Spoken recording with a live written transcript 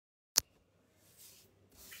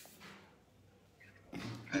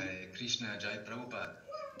Krishna, Jai Prabhupada.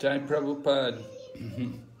 Jai Prabhupada.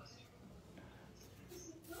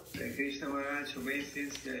 Jai Krishna Maharaj,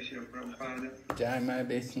 obeisances, Jai Srila Prabhupada. Jai my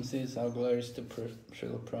obeisances, all glories to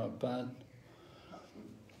Srila Prabhupada.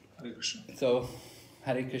 Hare Krishna. So,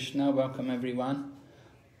 Hare Krishna, welcome everyone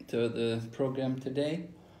to the program today.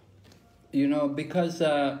 You know, because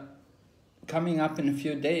coming up in a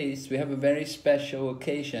few days, we have a very special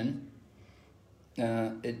occasion.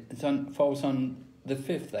 It falls on the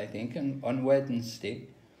 5th, I think, and on Wednesday.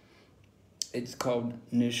 It's called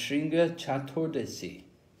Nrsimha Chaturdasi,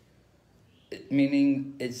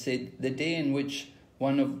 meaning it's the day in which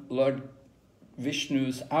one of Lord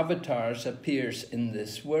Vishnu's avatars appears in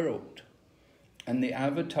this world. And the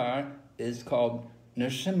avatar is called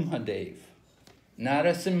Nrsimhadeva,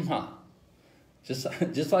 Narasimha.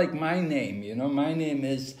 Just like my name, you know, my name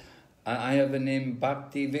is, I have a name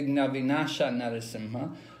Bhakti, Vighna, Vinasha,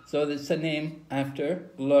 Narasimha. So it's a name after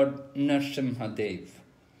Lord Nrsimhadeva.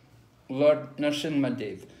 Lord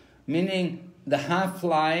Nrsimhadeva, meaning the half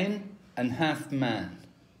lion and half man.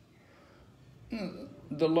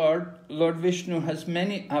 The Lord Vishnu has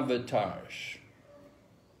many avatars.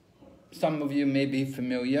 Some of you may be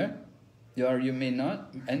familiar, or you may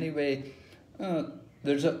not. Anyway,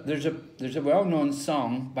 there's a well-known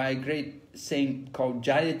song by a great saint called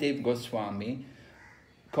Jayadev Goswami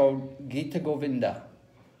called Gita Govinda.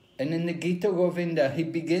 And in the Gita Govinda, he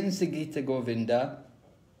begins the Gita Govinda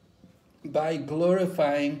by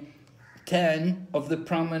glorifying 10 of the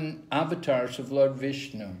prominent avatars of Lord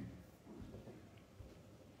Vishnu.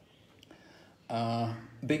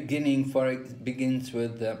 Begins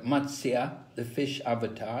with Matsya, the fish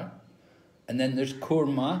avatar, and then there's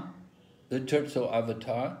Kurma, the turtle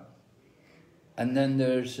avatar, and then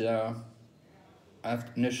there's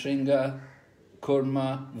Nrsimha,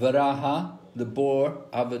 Kurma, Varaha, the boar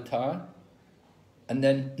avatar, and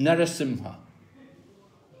then Narasimha.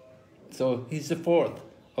 So he's the 4th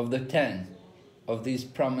of the 10 of these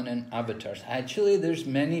prominent avatars. Actually, there's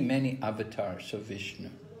many avatars of Vishnu,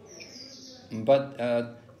 but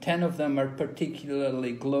 10 of them are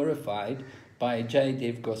particularly glorified by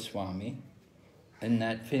Jayadev Goswami in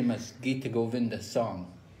that famous Gita Govinda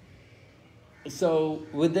song. So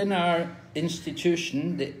within our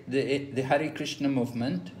institution, the Hare Krishna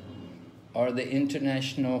movement, or the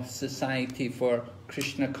International Society for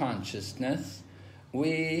Krishna Consciousness,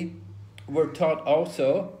 we were taught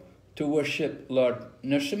also to worship Lord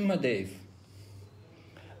Nrsimhadeva.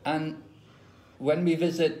 And when we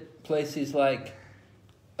visit places like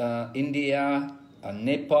India,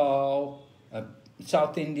 Nepal,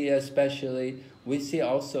 South India especially, we see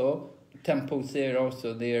also temples there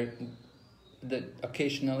also there that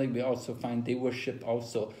occasionally we also find they worship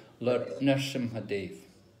also Lord Nrsimhadeva,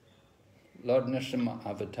 Lord Nrsimha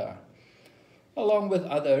avatar, along with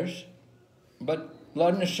others. But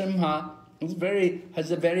Lord Nrsimha has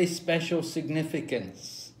a very special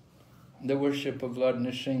significance, the worship of Lord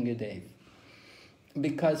Nrsimhadeva,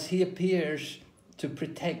 because he appears to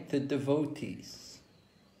protect the devotees.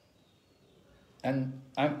 And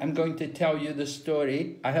I'm going to tell you the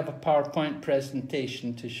story. I have a PowerPoint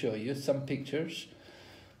presentation to show you, some pictures.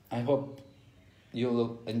 I hope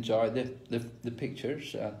you'll enjoy the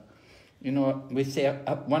pictures. You know, we say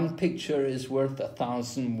one picture is worth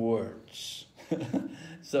 1,000 words.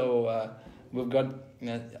 So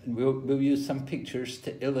we'll use some pictures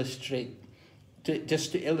to illustrate,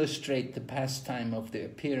 just to illustrate the pastime of the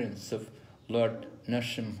appearance of Lord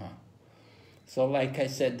Nrsimha. So like I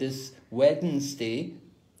said, this Wednesday,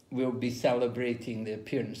 we'll be celebrating the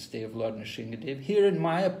appearance day of Lord Nrsimhadeva. Here in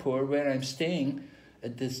Mayapur, where I'm staying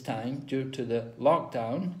at this time, due to the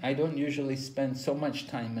lockdown, I don't usually spend so much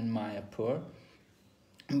time in Mayapur.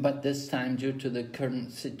 But this time, due to the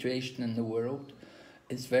current situation in the world,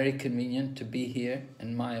 it's very convenient to be here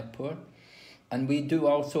in Mayapur. And we do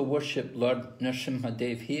also worship Lord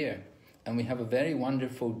Nrsimhadeva here. And we have a very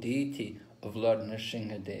wonderful deity of Lord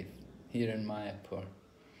Nrsimhadeva here in Mayapur.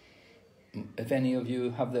 If any of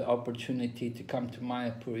you have the opportunity to come to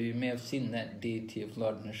Mayapur, you may have seen that deity of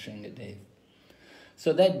Lord Nrsimhadeva.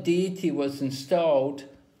 So that deity was installed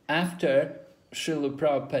after Srila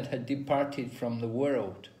Prabhupada had departed from the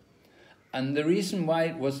world. And the reason why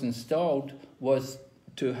it was installed was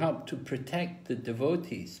to help to protect the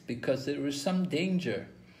devotees, because there was some danger.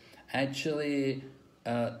 Actually,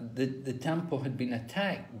 the temple had been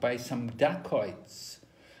attacked by some dacoits.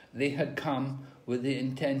 They had come with the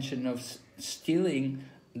intention of stealing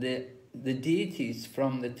the deities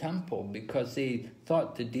from the temple, because they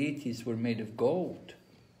thought the deities were made of gold.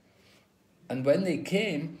 And when they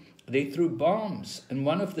came, they threw bombs, and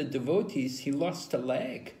one of the devotees, he lost a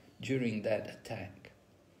leg during that attack.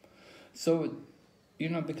 So, you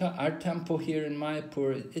know, because our temple here in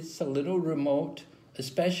Mayapur, it's a little remote,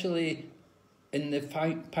 especially in the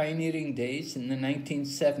pioneering days in the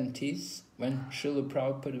 1970s when Srila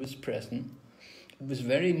Prabhupada was present. It was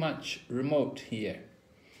very much remote here.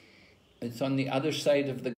 It's on the other side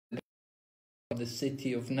of the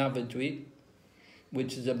city of Navadvip,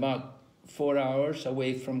 which is about 4 hours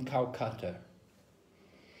away from Calcutta.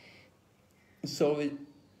 So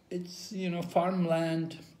it's, you know,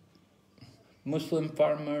 farmland, Muslim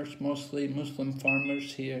farmers, mostly Muslim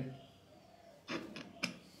farmers here.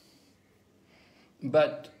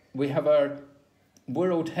 But we have our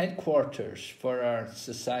world headquarters for our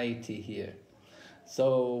society here.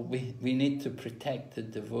 So we need to protect the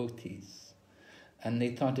devotees. And they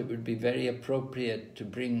thought it would be very appropriate to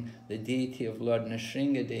bring the deity of Lord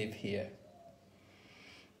Nrsimhadeva here.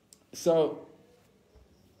 So,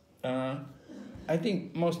 I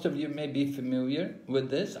think most of you may be familiar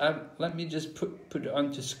with this. Let me just put it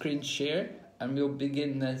onto screen share and we'll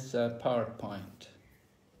begin this PowerPoint.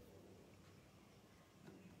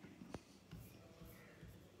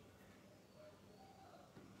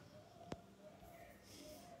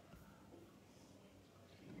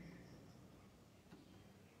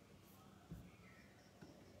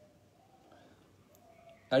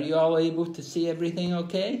 Are you all able to see everything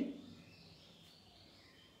okay?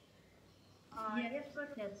 Yes,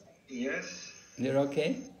 yes. Yes. You're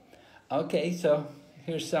okay? Okay, so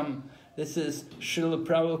here's this is Srila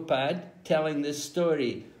Prabhupada telling this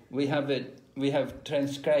story. We have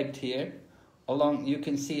transcribed here. You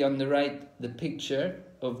can see on the right the picture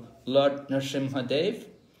of Lord Nrsimhadeva,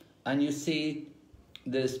 and you see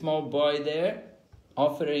the small boy there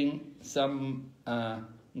offering some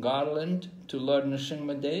garland to Lord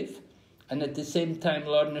Nrsimhadeva, and at the same time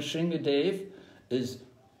Lord Nrsimhadeva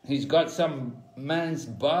he's got some man's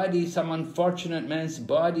body, some unfortunate man's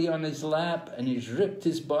body on his lap, and he's ripped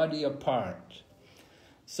his body apart.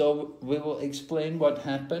 So we will explain what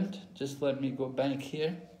happened. Just let me go back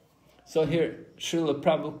here. So here Srila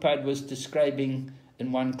Prabhupada was describing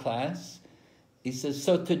in one class. He says,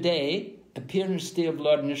 so today, appearance day of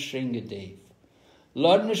Lord Nrsimhadeva.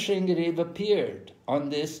 Lord Nrsimhadeva appeared on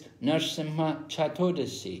this Narsimha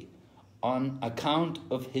Chaturdasi on account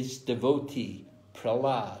of his devotee,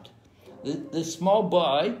 Prahlad. The small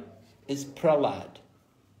boy is Prahlad.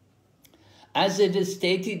 As it is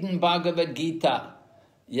stated in Bhagavad Gita,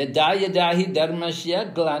 Yada yadahi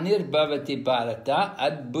dharmasya glanir bhavati bharata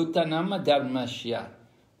adbhutanama dharmasya.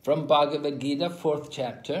 From Bhagavad Gita, 4th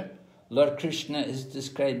chapter, Lord Krishna is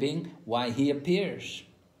describing why he appears.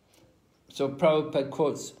 So Prabhupada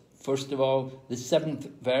quotes, first of all, the 7th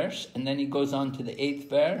verse, and then he goes on to the 8th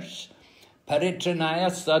verse. Paritranaya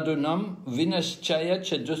sadunam vinaschaya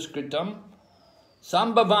chaduskritam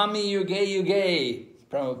sambhavami yuge yuge,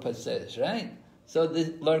 Prabhupada says, right? So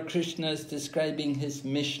the Lord Krishna is describing his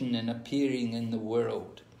mission in appearing in the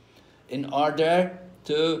world in order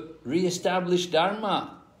to re-establish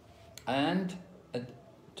Dharma and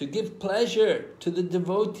to give pleasure to the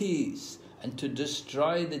devotees and to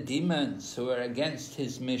destroy the demons who are against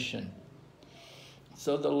his mission.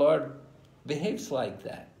 So the Lord behaves like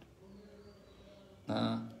that.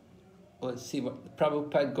 Let's see what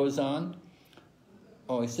Prabhupada goes on.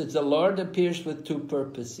 He says, the Lord appears with two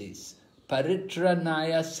purposes.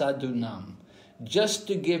 Paritranaya sadunam, just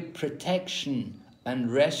to give protection and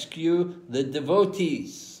rescue the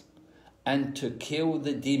devotees and to kill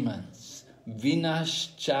the demons.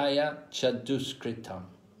 Vinaschaya chaduskritam.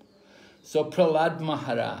 So Prahlad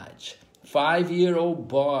Maharaj, 5-year-old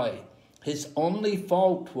boy, his only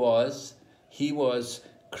fault was he was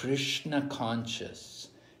Krishna conscious.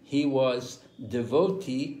 He was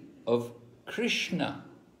devotee of Krishna.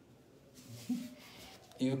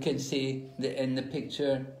 You can see in the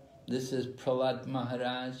picture, this is Prahlad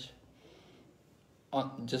Maharaj.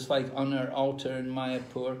 Just like on our altar in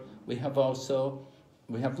Mayapur, we have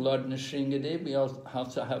Lord Nrsimhadeva, we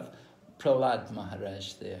also have Prahlad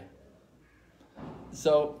Maharaj there.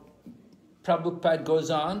 So Prabhupada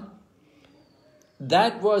goes on,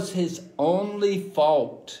 that was his only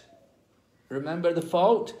fault. Remember the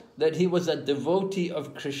fault? That he was a devotee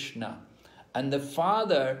of Krishna. And the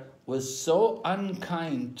father was so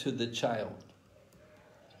unkind to the child.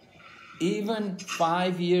 Even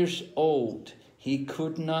 5 years old, he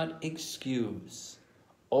could not excuse.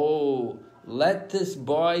 Oh, let this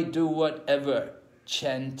boy do whatever,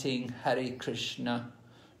 chanting Hare Krishna.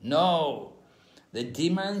 No, the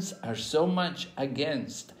demons are so much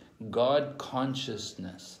against God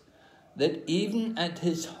consciousness that even at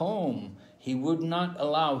his home, he would not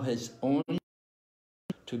allow his own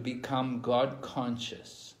to become God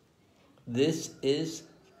conscious. This is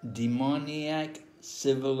demoniac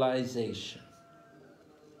civilization.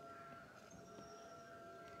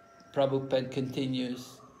 Prabhupada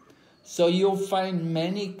continues, so you'll find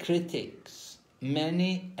many critics,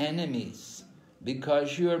 many enemies,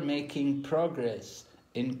 because you are making progress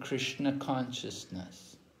in Krishna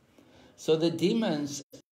consciousness. So the demons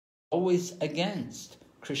are always against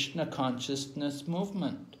Krishna consciousness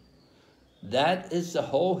movement. That is the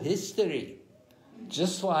whole history.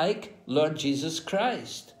 Just like Lord Jesus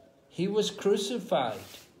Christ. He was crucified.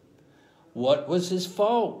 What was his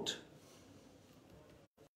fault?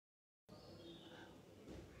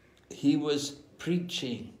 He was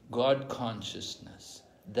preaching God consciousness.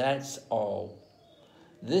 That's all.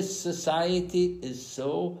 This society is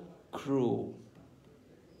so cruel.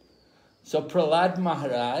 So Prahlad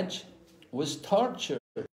Maharaj was tortured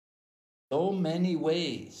in so many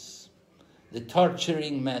ways. The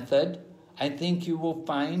torturing method, I think you will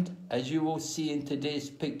find, as you will see in today's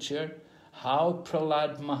picture, how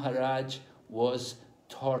Prahlad Maharaj was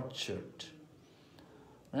tortured.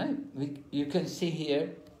 Right? You can see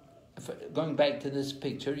here, going back to this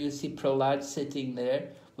picture, you see Prahlad sitting there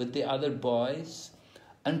with the other boys,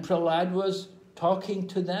 and Prahlad was talking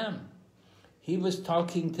to them. He was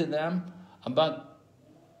talking to them about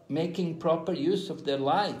making proper use of their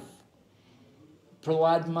life.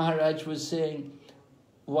 Prahlad Maharaj was saying,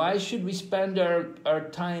 why should we spend our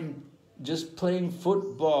time just playing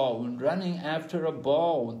football and running after a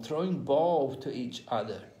ball and throwing balls to each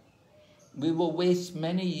other? We will waste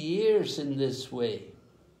many years in this way.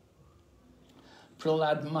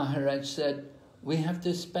 Prahlad Maharaj said, we have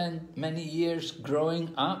to spend many years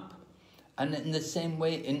growing up, and in the same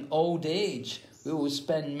way in old age we will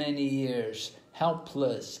spend many years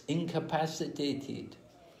helpless, incapacitated.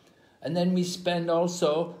 And then we spend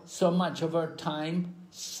also so much of our time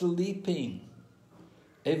sleeping.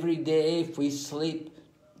 Every day, if we sleep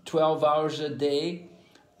 12 hours a day,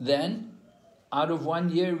 then out of 1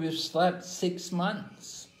 year we've slept 6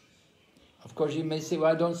 months. Of course you may say,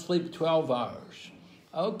 well, I don't sleep 12 hours.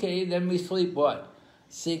 Okay, then we sleep what?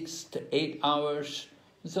 6 to 8 hours.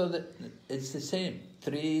 So that it's the same,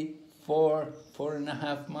 3, 4,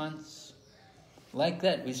 4.5 months. Like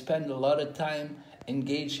that, we spend a lot of time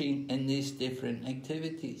engaging in these different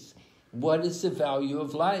activities. What is the value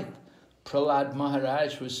of life? Prahlad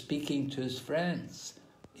Maharaj was speaking to his friends.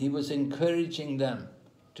 He was encouraging them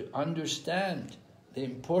to understand the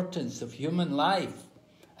importance of human life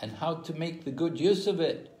and how to make the good use of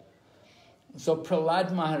it. So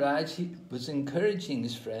Prahlad Maharaj, he was encouraging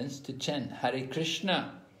his friends to chant Hare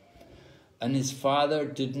Krishna. And his father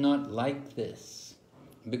did not like this,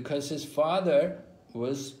 because his father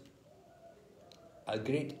was a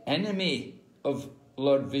great enemy of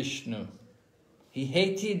Lord Vishnu. He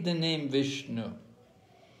hated the name Vishnu.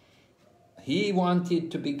 He wanted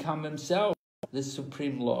to become himself the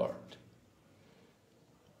Supreme Lord.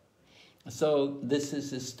 So this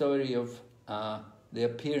is the story of the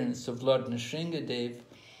appearance of Lord Nrsimhadeva.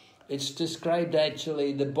 It's described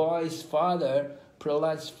actually, the boy's father,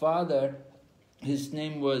 Prahlad's father, his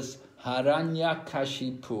name was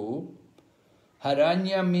Hiranyakashipu.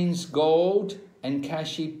 Hiranya means gold, and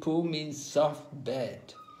Kashipu means soft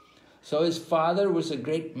bed. So his father was a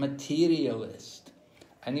great materialist,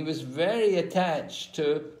 and he was very attached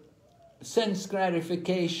to sense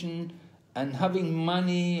gratification and having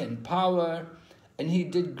money and power, and he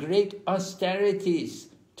did great austerities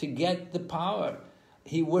to get the power.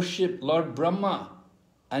 He worshipped Lord Brahma,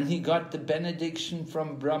 and he got the benediction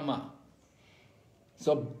from Brahma.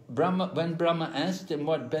 So when Brahma asked him,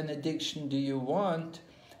 what benediction do you want?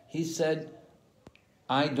 He said,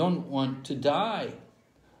 I don't want to die.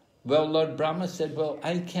 Well, Lord Brahma said, well,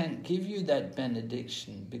 I can't give you that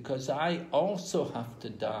benediction because I also have to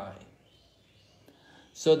die.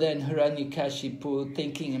 So then Hiranyakashipu,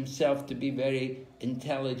 thinking himself to be very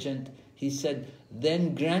intelligent, he said,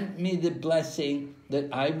 then grant me the blessing that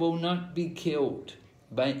I will not be killed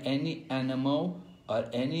by any animal or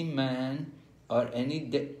any man or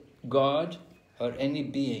any god or any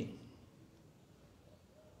being.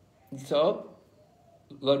 So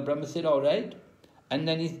Lord Brahma said, all right. And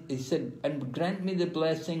then he said, and grant me the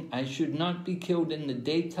blessing I should not be killed in the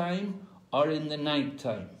daytime or in the night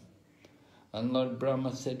time. And Lord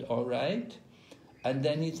Brahma said, all right. And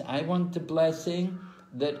then he said, I want the blessing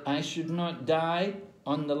that I should not die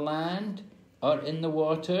on the land or in the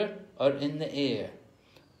water or in the air.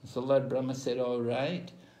 So Lord Brahma said, all right.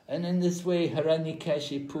 And in this way,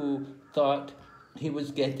 Hiranyakashipu thought he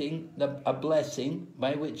was getting a blessing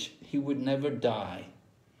by which he would never die.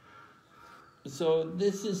 So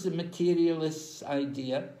this is the materialist's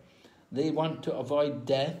idea. They want to avoid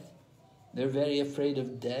death. They're very afraid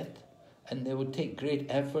of death, and they will take great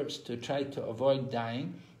efforts to try to avoid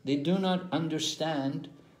dying. They do not understand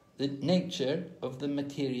the nature of the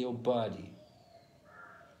material body.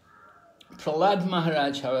 Prahlad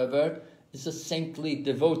Maharaj, however, is a saintly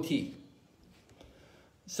devotee.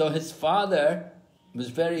 So his father was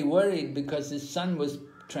very worried because his son was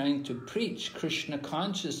trying to preach Krishna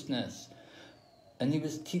consciousness, and he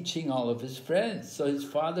was teaching all of his friends. So his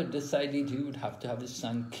father decided he would have to have his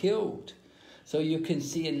son killed. So you can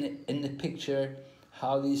see in the picture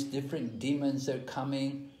how these different demons are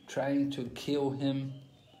coming, trying to kill him.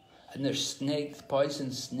 And there's snakes,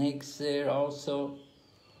 poison snakes there also.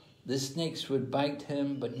 The snakes would bite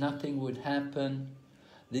him, but nothing would happen.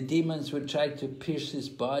 The demons would try to pierce his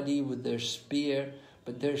body with their spear,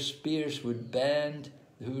 but their spears would bend.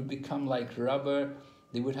 They would become like rubber.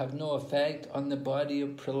 They would have no effect on the body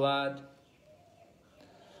of Prahlad.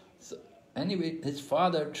 So anyway, his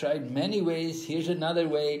father tried many ways. Here's another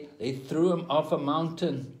way. They threw him off a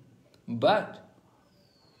mountain. But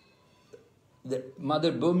the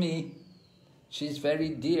Mother Bhumi, she's very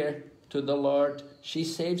dear to the Lord. She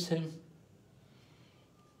saves him.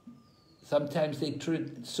 Sometimes they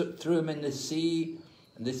threw him in the sea,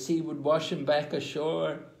 and the sea would wash him back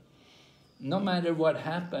ashore. No matter what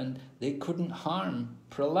happened, they couldn't harm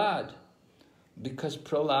Prahlad, because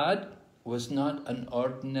Prahlad was not an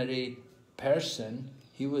ordinary person.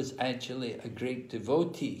 He was actually a great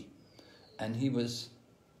devotee. And he was,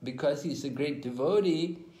 because he's a great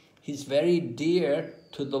devotee, he's very dear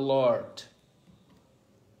to the Lord.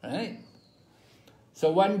 Right?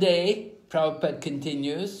 So one day, Prabhupada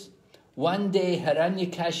continues, one day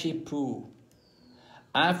Hiranyakashipu,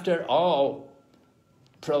 after all,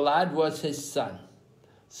 Prahlad was his son.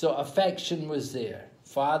 So affection was there,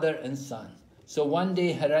 father and son. So one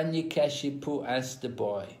day Hiranyakashipu asked the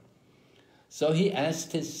boy. So he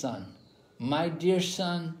asked his son, my dear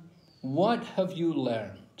son, what have you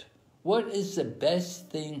learned? What is the best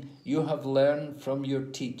thing you have learned from your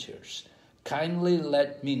teachers? Kindly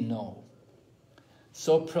let me know.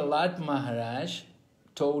 So Prahlad Maharaj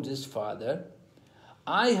told his father,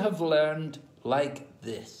 I have learned like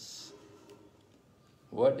this.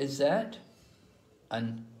 What is that?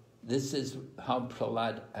 And this is how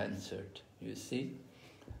Prahlad answered, you see.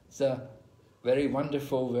 It's a very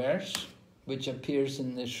wonderful verse which appears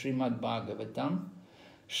in the Srimad Bhagavatam.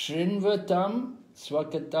 Shrinvatam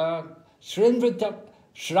swakata, Shrinvatam,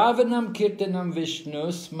 Shravanam kirtanam Vishnu,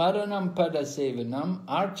 Smaranam padasevanam,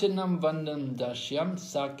 Archanam vandam dashyam,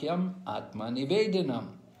 Sakyam atmanivedanam.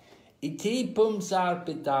 Iti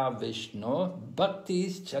pumsarpita Vishnu,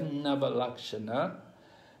 Bhaktis channavalakshana,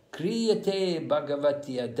 Kriyate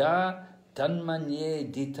bhagavati yada,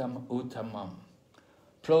 Tanmanye ditam uttamam.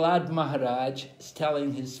 Prahlad Maharaj is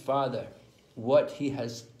telling his father what he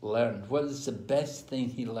has learned. What is the best thing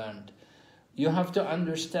he learned? You have to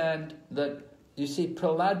understand that, you see,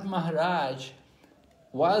 Prahlad Maharaj,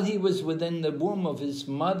 while he was within the womb of his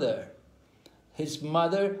mother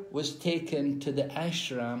was taken to the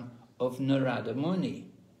ashram of Narada Muni.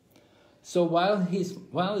 So while his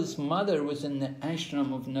mother was in the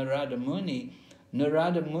ashram of Narada Muni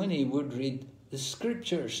would read the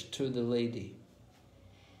scriptures to the lady.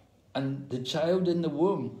 And the child in the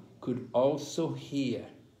womb could also hear.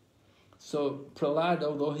 So Prahlad,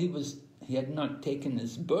 although he had not taken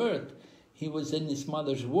his birth, he was in his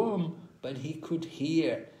mother's womb, but he could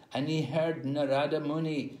hear. And he heard Narada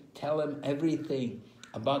Muni tell him everything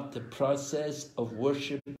about the process of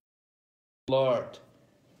worshiping the Lord.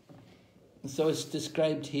 So it's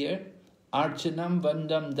described here, Archanam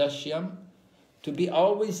Vandam Dashyam, to be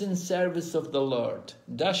always in service of the Lord.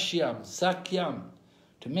 Dashyam, Sakyam,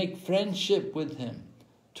 to make friendship with him,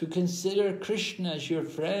 to consider Krishna as your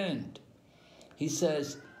friend. He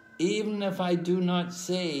says, even if I do not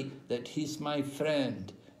say that he's my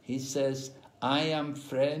friend, he says, I am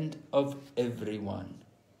friend of everyone.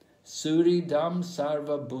 Suridam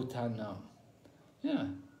Sarva Bhutanam. Yeah,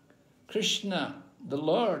 Krishna, the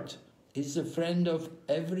Lord, is a friend of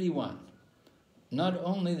everyone. Not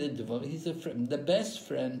only the devotee, he's a friend, the best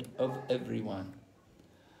friend of everyone.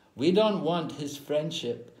 We don't want his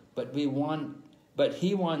friendship, but he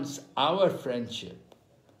wants our friendship.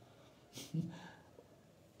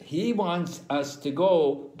 He wants us to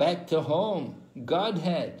go back to home,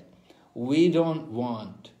 Godhead. We don't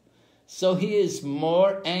want. So he is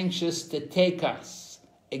more anxious to take us,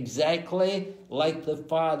 exactly like the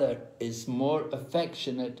Father is more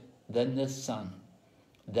affectionate than the Son.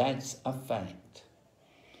 That's a fact.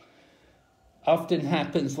 Often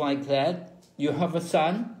happens like that. You have a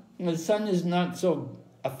son, and the son is not so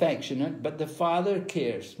affectionate, but the father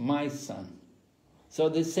cares, my son. So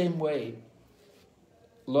the same way,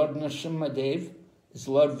 Lord Nrsimhadeva is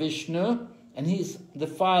Lord Vishnu, and he's the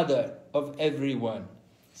father of everyone.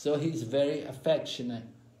 So he's very affectionate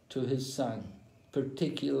to his son,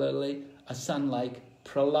 particularly a son like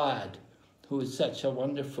Prahlad, who is such a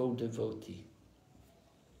wonderful devotee.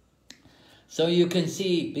 So you can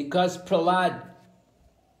see, because Prahlad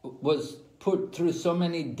was put through so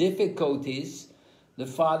many difficulties, the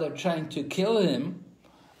father trying to kill him,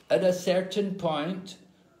 at a certain point,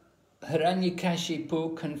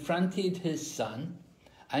 Hiranyakashipu confronted his son,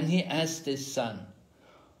 and he asked his son,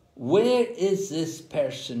 "Where is this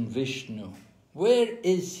person, Vishnu? Where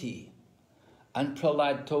is he?" And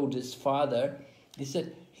Prahlad told his father, he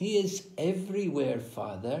said, "He is everywhere,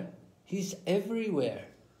 father. He's everywhere."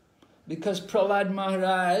 Because Prahlad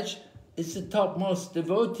Maharaj is the topmost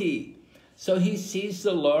devotee, so he sees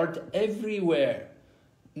the Lord everywhere.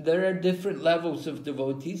 There are different levels of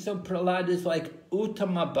devotees, so Prahlad is like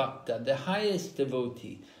Uttama Bhakta, the highest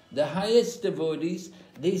devotee. The highest devotees,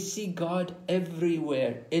 they see God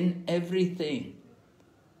everywhere, in everything.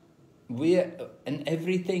 We are in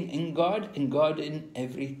everything in God, and God in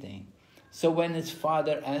everything. So when his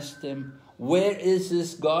father asked him, "Where is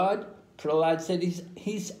this God?" Prahlad said,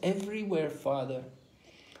 he's everywhere, father.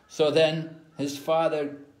 So then his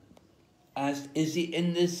father asked, "Is he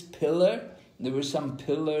in this pillar?" There was some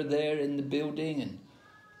pillar there in the building, and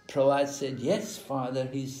Prahlad said, "Yes, father,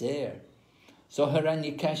 he's there." So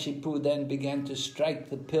Hiranyakashipu then began to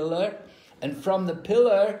strike the pillar, and from the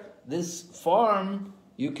pillar, this form,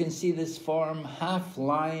 you can see this form, half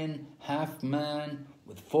lion, half man,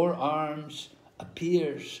 with 4 arms,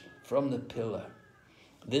 appears from the pillar.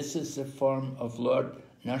 This is the form of Lord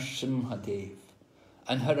Nrsimhadeva.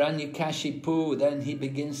 And Hiranyakashipu, then he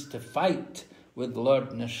begins to fight with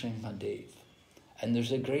Lord Nrsimhadeva. And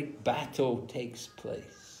there's a great battle takes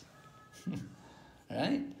place.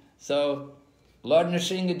 Right? So Lord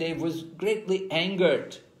Nrsimhadeva was greatly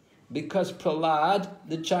angered because Prahlad,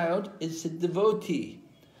 the child, is a devotee.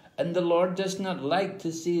 And the Lord does not like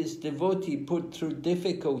to see his devotee put through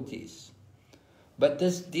difficulties. But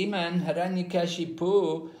this demon,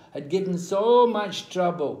 Hiranyakashipu, had given so much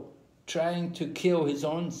trouble trying to kill his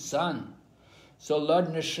own son. So Lord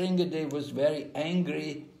Nrsimhadeva was very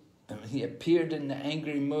angry. He appeared in the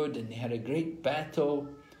angry mood, and they had a great battle.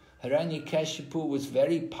 Hiranyakashipu was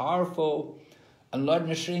very powerful, and Lord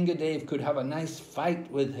Nrsimhadeva could have a nice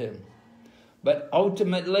fight with him. But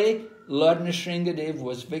ultimately, Lord Nrsimhadeva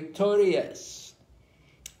was victorious.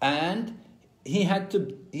 And he had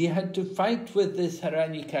to fight with this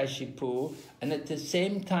Hiranyakashipu, and at the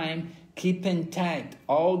same time keep intact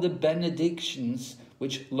all the benedictions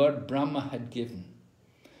which Lord Brahma had given.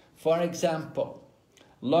 For example,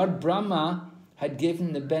 Lord Brahma had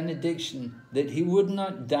given the benediction that he would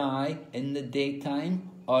not die in the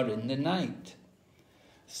daytime or in the night.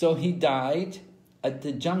 So he died at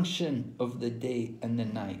the junction of the day and the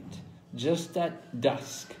night, just at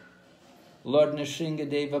dusk. Lord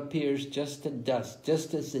Nrsimhadeva appears just at dusk,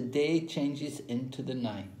 just as the day changes into the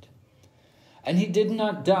night. And he did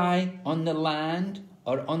not die on the land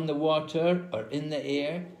or on the water or in the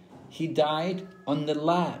air. He died on the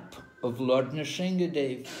lap of Lord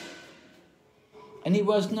Nrsimhadeva. And he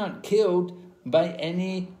was not killed by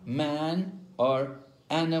any man or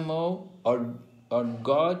animal or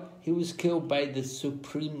God. He was killed by the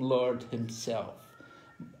Supreme Lord himself.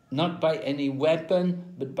 Not by any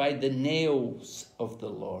weapon, but by the nails of the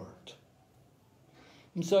Lord.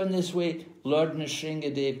 And so in this way, Lord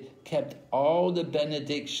Nrsimhadeva kept all the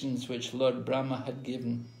benedictions which Lord Brahma had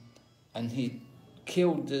given, and he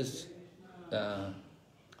killed this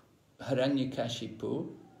Hiranyakashipu,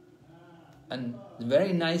 and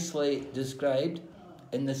very nicely described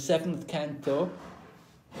in the 7th canto,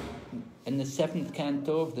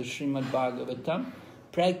 of the Srimad Bhagavatam.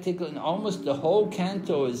 Practically, and almost the whole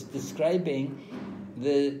canto is describing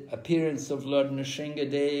the appearance of Lord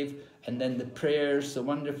Nrsimhadeva, and then the prayers, the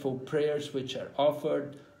wonderful prayers which are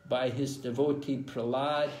offered by his devotee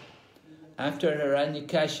Prahlad. After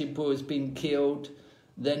Hiranyakashipu has been killed,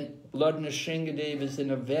 then Lord Nrsimhadeva is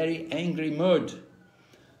in a very angry mood,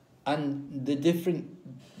 and the different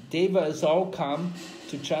devas all come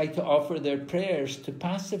to try to offer their prayers to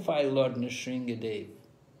pacify Lord Nrsimhadeva.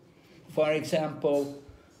 For example,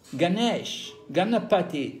 Ganesh,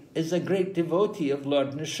 Ganapati, is a great devotee of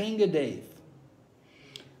Lord Nrsimhadeva.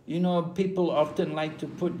 You know, people often like to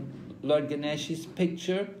put Lord Ganesh's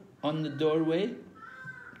picture on the doorway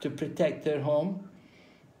to protect their home.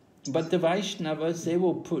 But the Vaishnavas, they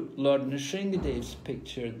will put Lord Nrsimhadeva's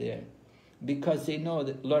picture there, because they know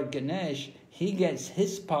that Lord Ganesh, he gets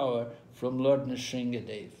his power from Lord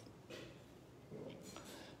Nrsimhadeva.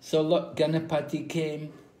 So look, Ganapati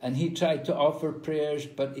came and he tried to offer prayers,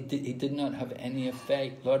 but he did not have any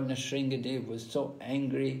effect. Lord Nrsimhadeva was so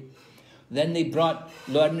angry. Then they brought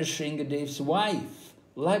Lord Nrsimhadev's wife,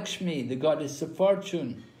 Lakshmi, the goddess of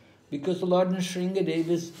fortune, because Lord Nrsimhadeva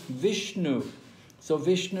is Vishnu. So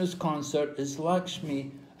Vishnu's consort is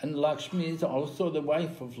Lakshmi, and Lakshmi is also the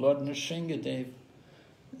wife of Lord Nrsimhadeva.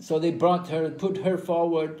 So they brought her, put her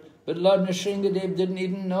forward, but Lord Nrsimhadeva didn't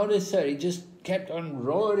even notice her. He just kept on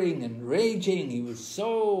roaring and raging. He was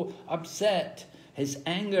so upset. His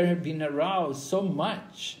anger had been aroused so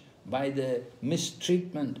much by the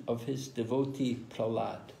mistreatment of his devotee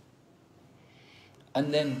Prahlad.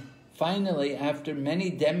 And then finally, after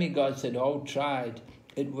many demigods had all tried,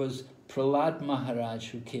 it was Prahlad Maharaj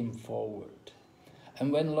who came forward.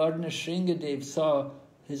 And when Lord Nrsimhadeva saw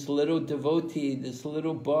his little devotee, this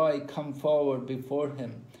little boy, come forward before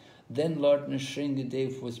him, then Lord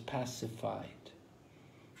Nrsimhadeva was pacified.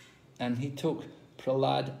 And he took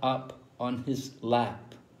Prahlad up on his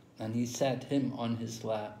lap, and he sat him on his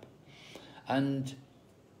lap. And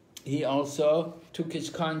he also took his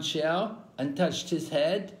conch shell and touched his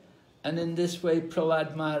head, and in this way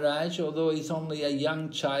Prahlad Maharaj, although he's only a young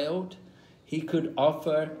child, he could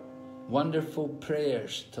offer wonderful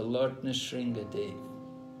prayers to Lord Nrsimhadeva.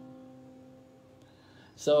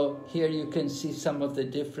 So here you can see some of the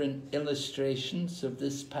different illustrations of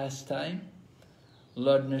this pastime.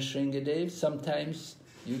 Lord Nrsimhadeva, sometimes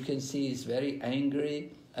you can see he's very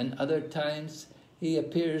angry, and other times he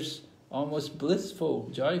appears almost blissful,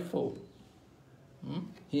 joyful.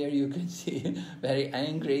 Here you can see very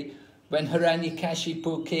angry. When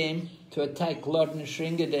Hiranyakashipu came to attack Lord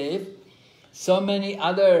Nrsimhadeva, so many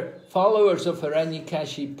other followers of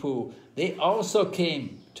Hiranyakashipu, they also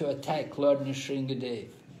came to attack Lord Nrsimhadeva.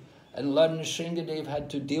 And Lord Nrsimhadeva had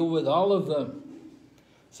to deal with all of them.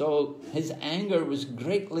 So his anger was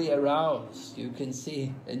greatly aroused. You can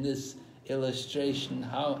see in this illustration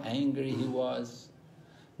how angry he was,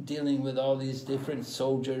 dealing with all these different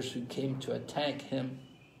soldiers who came to attack him.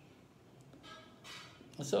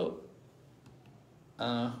 So,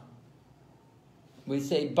 we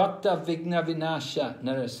say, Bhakta Vighna Vinasha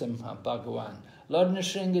Narasimha Bhagavan. Lord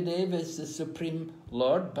Nrsimhadeva is the Supreme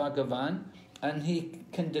Lord, Bhagavan, and he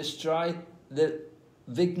can destroy the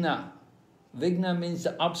Vighna. Vighna means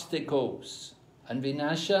the obstacles, and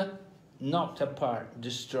Vinasha, knocked apart,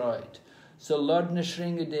 destroyed. So Lord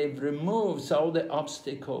Nrsimhadeva removes all the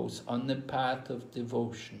obstacles on the path of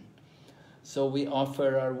devotion. So we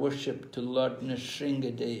offer our worship to Lord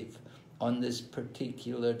Nrsimhadeva on this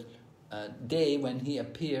particular day when he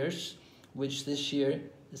appears, which this year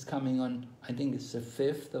is coming on, I think it's the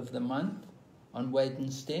 5th of the month, on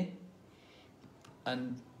Wednesday.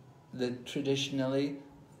 And traditionally,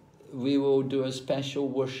 we will do a special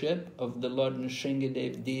worship of the Lord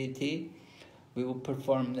Nrsimhadeva deity. We will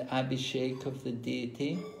perform the abhishek of the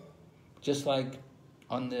deity, just like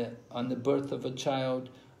on the birth of a child.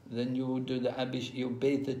 Then you will do the abhishek, you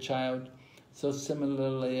bathe the child. So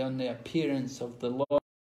similarly, on the appearance of the Lord,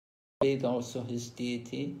 we bathe also his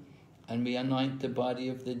deity, and we anoint the body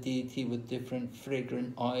of the deity with different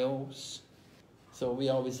fragrant oils. So we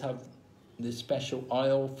always have the special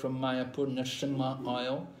oil from Mayapur, Nrsimha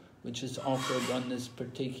oil, which is offered on this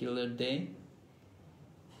particular day.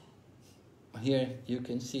 Here you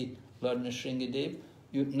can see Lord Nrsimhadeva.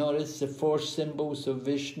 You notice the 4 symbols of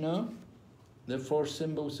Vishnu. The 4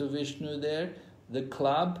 symbols of Vishnu there, the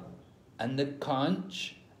club, and the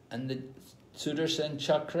conch, and the Sudarshan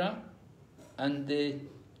chakra, and the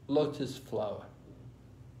lotus flower.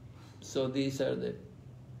 So these are the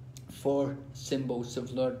 4 symbols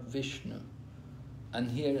of Lord Vishnu.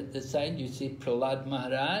 And here at the side you see Prahlad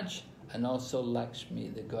Maharaj and also Lakshmi,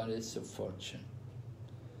 the goddess of fortune.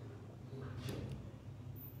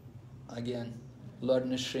 Again, Lord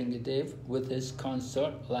Nrsimhadeva with his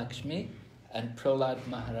consort Lakshmi and Prahlad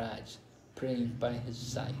Maharaj praying by his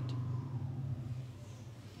side.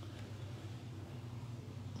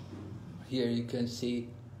 Here you can see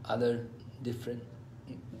other different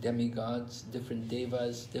demigods, different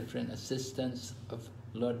devas, different assistants of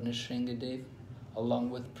Lord Nrsimhadeva, along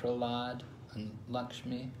with Prahlad and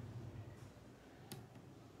Lakshmi.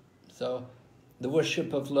 So the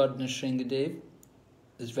worship of Lord Nrsimhadeva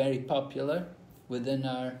is very popular within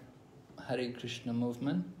our Hare Krishna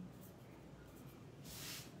movement.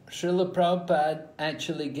 Srila Prabhupada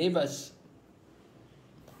actually gave us,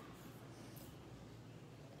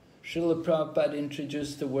 Srila Prabhupada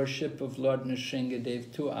introduced the worship of Lord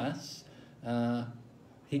Nrsimhadeva to us.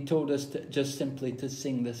 He told us just simply to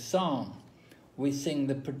sing the song. We sing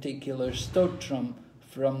the particular stotram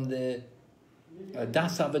from the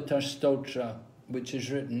Dasavatar Stotra which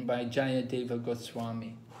is written by Jayadeva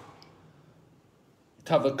Goswami.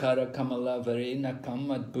 Tavakara Kamalavari Nakam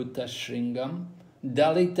Adbhuta Shringam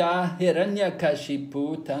Dalita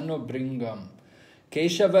Hiranyakashipu Tano Bringam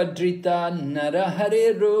Keshavadrita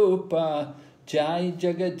Narahare Rupa Jai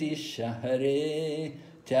Jagadisha Hare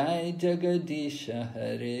Jai Jagadisha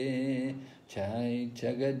Hare Jai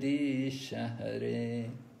Jagadisha Hare.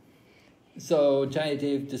 So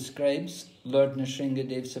Jayadev describes Lord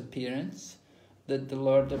Nrsimhadev's appearance, that the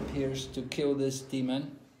Lord appears to kill this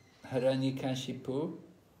demon, Hiranyakashipu,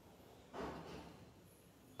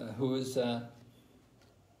 who is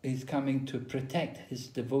he's coming to protect his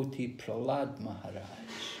devotee Prahlad Maharaj.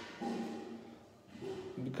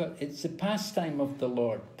 Because it's the pastime of the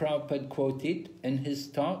Lord. Prabhupada quoted in his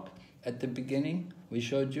talk at the beginning, we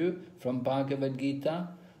showed you from Bhagavad Gita,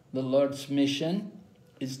 the Lord's mission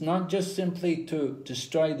is not just simply to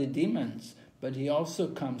destroy the demons, but he also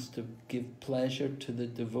comes to give pleasure to the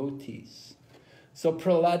devotees. So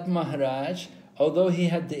Prahlad Maharaj, although he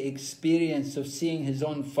had the experience of seeing his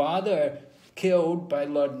own father killed by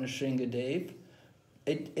Lord Nrsimhadev,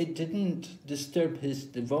 it didn't disturb his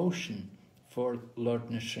devotion for Lord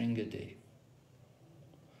Nrsimhadev.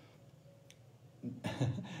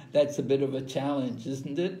 That's a bit of a challenge,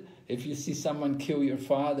 isn't it? If you see someone kill your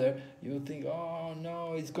father, you'll think, oh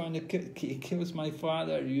no, he's going to he kills my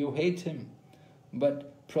father, you hate him.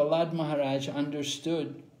 But Prahlad Maharaj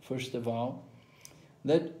understood, first of all,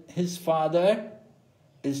 that his father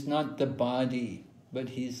is not the body, but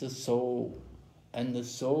he's a soul, and the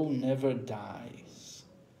soul never dies.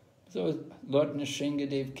 So Lord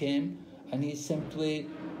Nrsimhadev came, and he simply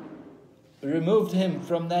removed him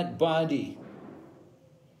from that body.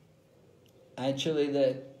 Actually,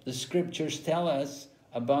 the scriptures tell us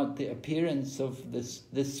about the appearance of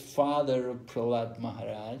this father of Prahlad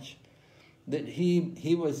Maharaj, that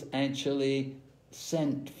he was actually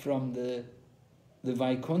sent from the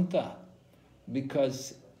Vaikuntha,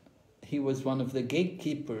 because he was one of the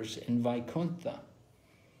gatekeepers in Vaikuntha.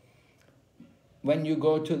 When you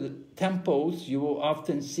go to the temples, you will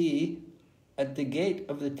often see at the gate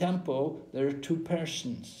of the temple there are two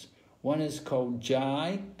persons. One is called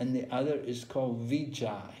Jai and the other is called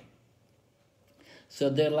Vijay. So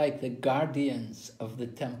they're like the guardians of the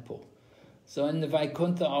temple. So in the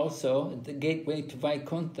Vaikuntha also, at the gateway to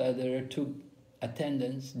Vaikuntha, there are two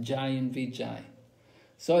attendants, Jai and Vijay.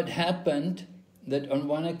 So it happened that on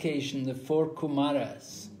one occasion the four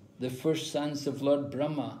Kumaras, the first sons of Lord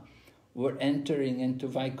Brahma, were entering into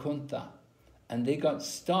Vaikuntha, and they got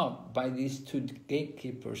stopped by these two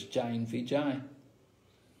gatekeepers, Jai and Vijay.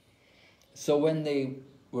 So when they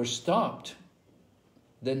were stopped,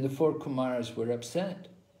 then the four Kumaras were upset,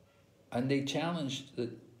 and they challenged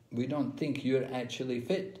that we don't think you're actually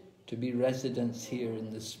fit to be residents here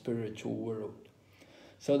in the spiritual world.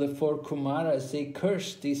 So the four Kumaras, they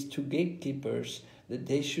cursed these two gatekeepers that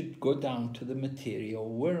they should go down to the material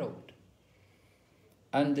world.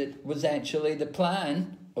 And it was actually the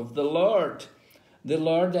plan of the Lord. The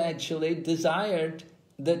Lord actually desired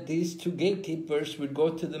that these two gatekeepers would go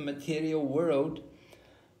to the material world,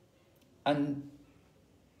 and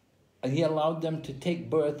he allowed them to take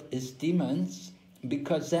birth as demons,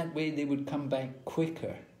 because that way they would come back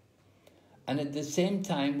quicker. And at the same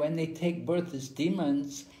time, when they take birth as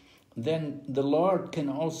demons, then the Lord can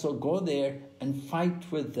also go there and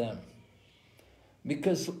fight with them.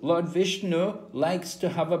 Because Lord Vishnu likes to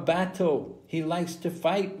have a battle. He likes to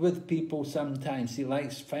fight with people sometimes. He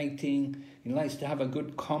likes fighting. He likes to have a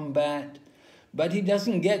good combat. But he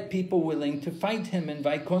doesn't get people willing to fight him in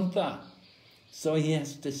Vaikuntha. So he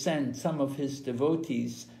has to send some of his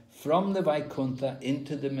devotees from the Vaikuntha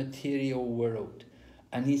into the material world.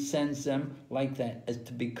 And he sends them like that, as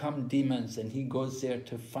to become demons, and he goes there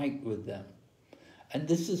to fight with them. And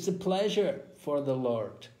this is a pleasure for the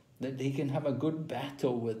Lord, that he can have a good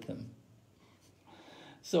battle with them.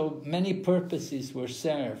 So many purposes were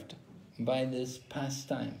served by this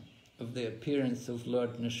pastime of the appearance of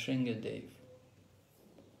Lord Nrsimhadev.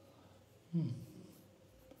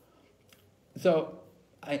 So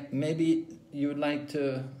maybe you would like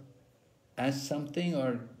to ask something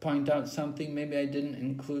or point out something. Maybe I didn't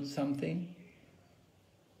include something.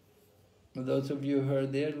 For those of you who are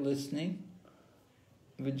there listening,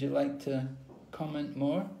 would you like to comment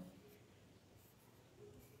more?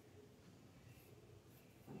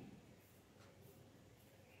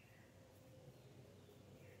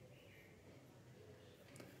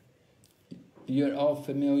 You're all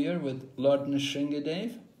familiar with Lord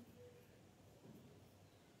Nrsimhadev?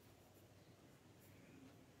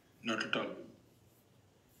 Not at all.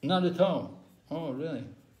 Not at all. Oh, really?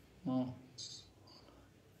 Oh.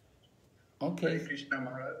 Okay. Hare Krishna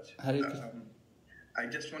Maharaj. Hare Krishna. I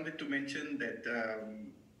just wanted to mention that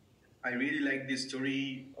I really like this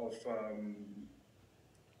story of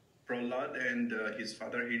Prahlad and his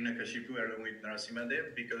father Hiranyakashipu along with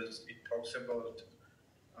Nrsimhadeva, because it talks about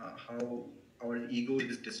how our ego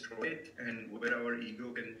is destroyed and where our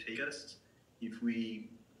ego can take us if we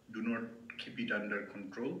do not keep it under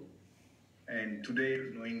control. And today,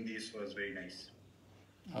 knowing this was very nice.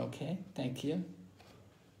 Okay, thank you.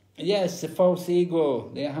 Yes, the false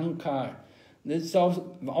ego, the ahankar, it's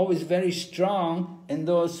always very strong in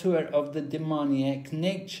those who are of the demoniac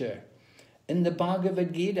nature. In the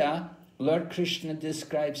Bhagavad Gita, Lord Krishna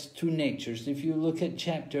describes two natures. If you look at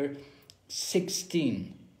chapter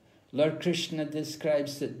 16, Lord Krishna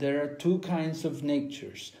describes that there are two kinds of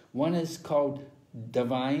natures. One is called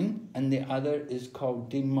divine and the other is called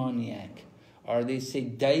demoniac. Or they say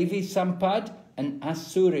Daivi Sampad and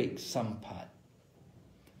Asuric Sampad.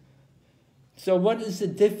 So what is the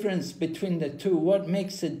difference between the two? What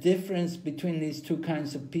makes the difference between these two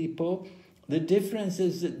kinds of people? The difference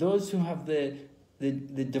is that those who have the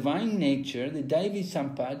divine nature, the Daivi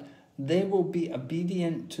Sampad, they will be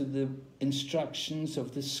obedient to the instructions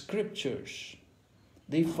of the scriptures.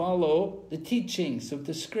 They follow the teachings of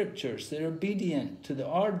the scriptures. They're obedient to the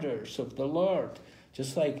orders of the Lord.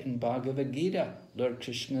 Just like in Bhagavad Gita, Lord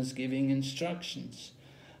Krishna is giving instructions.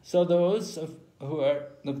 So those who are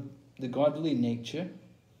the godly nature,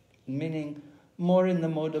 meaning more in the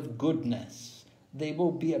mode of goodness, they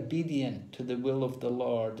will be obedient to the will of the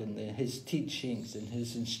Lord and His teachings and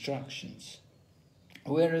His instructions.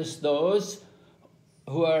 Whereas those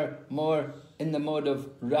who are more in the mode of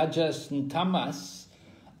rajas and tamas,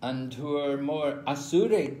 and who are more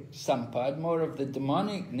asuric sampad, more of the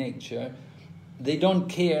demonic nature, they don't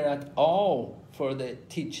care at all for the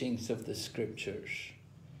teachings of the scriptures.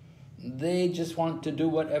 They just want to do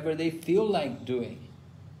whatever they feel like doing.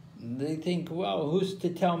 They think, well, who's to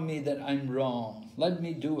tell me that I'm wrong? Let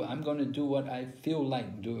me do it. I'm going to do what I feel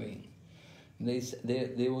like doing. They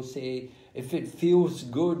will say, if it feels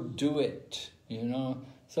good, do it. You know.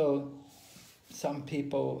 So some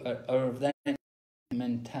people are of that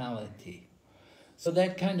mentality. So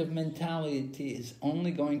that kind of mentality is only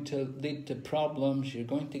going to lead to problems. You're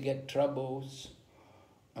going to get troubles.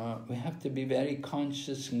 We have to be very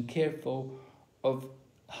conscious and careful of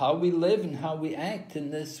how we live and how we act in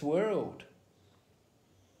this world.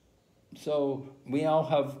 So we all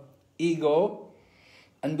have ego,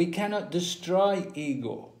 and we cannot destroy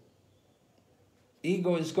ego.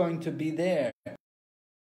 Ego is going to be there.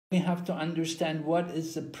 We have to understand what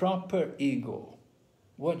is the proper ego.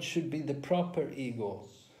 What should be the proper ego?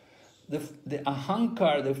 The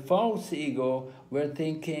ahankar, the false ego, we're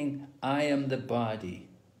thinking, I am the body.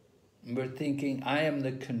 We're thinking, I am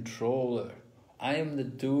the controller. I am the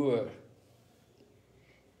doer.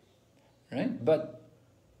 Right? But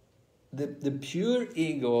the pure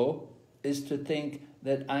ego is to think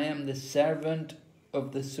that I am the servant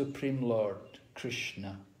of the Supreme Lord,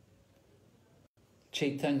 Krishna.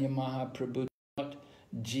 Chaitanya Mahaprabhu taught,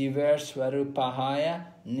 Jivar Swarupahaya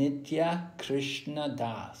Nitya Krishna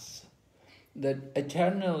Das. That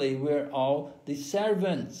eternally we're all the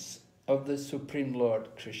servants of the Supreme Lord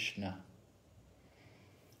Krishna.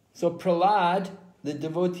 So Prahlad, the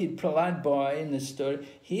devotee Prahlad boy in the story,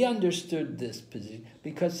 he understood this position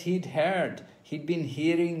because he'd been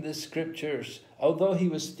hearing the scriptures, although he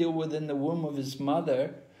was still within the womb of his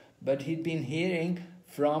mother, but he'd been hearing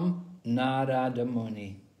from Narada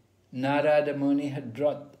Muni. Narada Muni had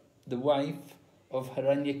brought the wife of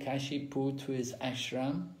Hiranyakashipu to his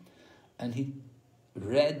ashram, and he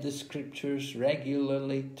read the scriptures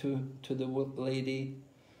regularly to the lady.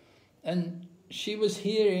 And she was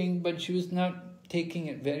hearing, but she was not taking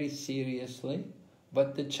it very seriously.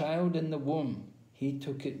 But the child in the womb, he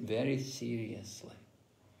took it very seriously.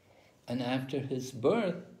 And after his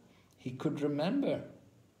birth, he could remember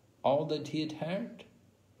all that he had heard.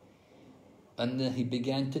 And then he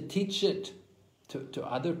began to teach it to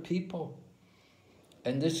other people.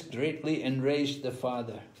 And this greatly enraged the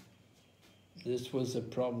father. This was a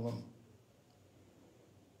problem.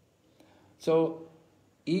 So,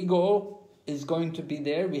 ego is going to be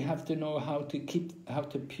there. We have to know how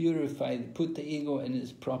to purify, put the ego in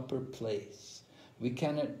its proper place. We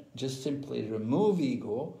cannot just simply remove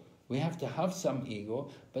ego. We have to have some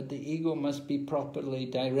ego, but the ego must be properly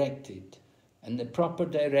directed. And the proper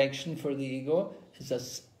direction for the ego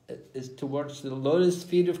is towards the lotus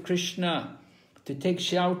feet of Krishna, to take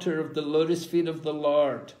shelter of the lotus feet of the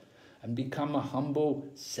Lord and become a humble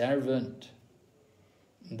servant.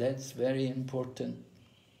 That's very important.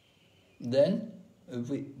 Then,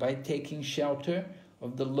 by taking shelter,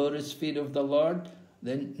 of the lotus feet of the Lord,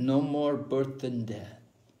 then no more birth and death.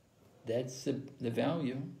 That's the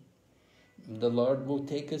value. The Lord will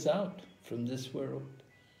take us out from this world.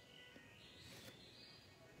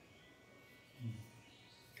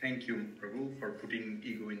 Thank you, Prabhu, for putting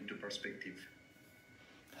ego into perspective.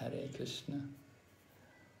 Hare Krishna.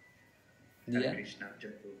 Hare Yeah. Krishna, Jai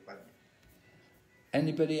Prabhupada.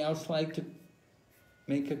 Anybody else like to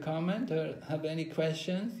make a comment or have any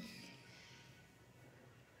questions?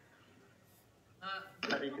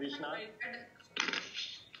 Hare Krishna.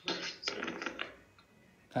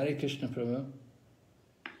 Hare Krishna, Prabhu.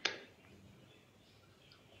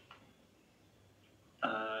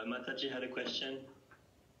 Mataji had a question.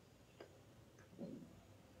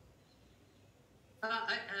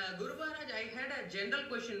 Guru Maharaj, I had a general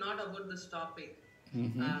question, not about this topic.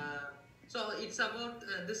 Mm-hmm. So it's about,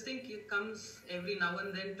 this thing comes every now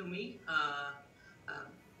and then to me,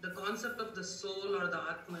 the concept of the soul or the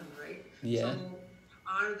Atman, right? Yeah. So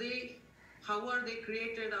how are they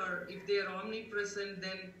created, or if they are omnipresent,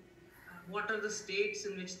 then what are the states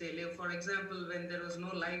in which they live? For example, when there was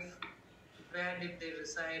no life, where did they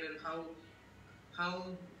reside, and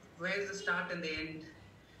where's the start and the end?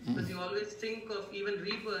 Because you always think of even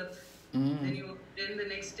rebirth, then the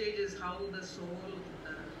next stage is how the soul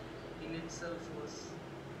in itself was.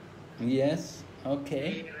 Yes,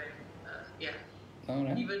 okay. Yeah. All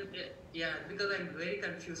right. Even, yeah, because I'm very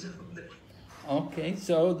confused about that. Okay,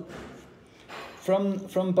 so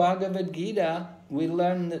from Bhagavad Gita, we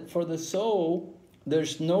learn that for the soul,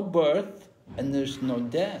 there's no birth and there's no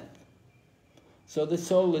death. So the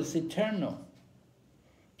soul is eternal.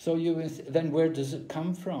 So then where does it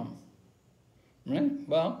come from? Right?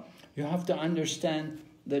 Well, you have to understand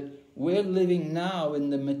that we're living now in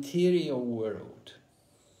the material world,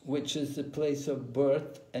 which is the place of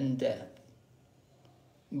birth and death.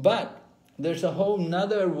 But there's a whole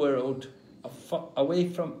nother world away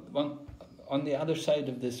from, on the other side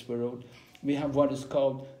of this world, we have what is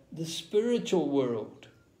called the spiritual world,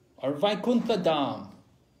 or Vaikuntha Dham,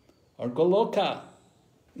 or Goloka.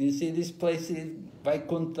 You see these places,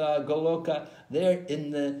 Vaikuntha, Goloka, they're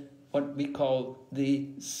in what we call the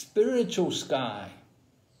spiritual sky.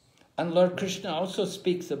 And Lord Krishna also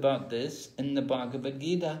speaks about this in the Bhagavad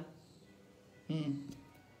Gita.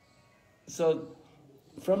 So,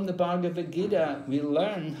 from the Bhagavad Gita, we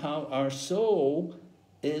learn how our soul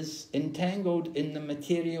is entangled in the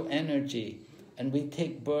material energy, and we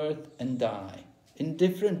take birth and die. In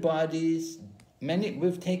different bodies,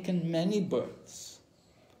 we've taken many births.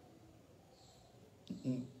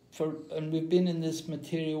 And we've been in this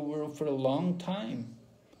material world for a long time.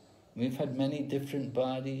 We've had many different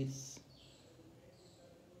bodies.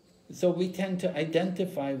 So we tend to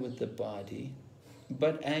identify with the body,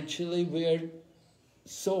 but actually we're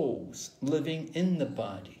souls living in the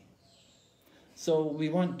body. So we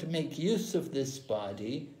want to make use of this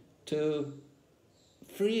body to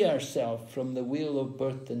free ourselves from the wheel of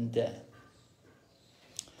birth and death.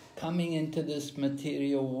 Coming into this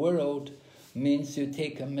material world means you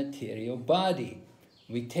take a material body.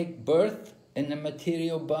 We take birth in a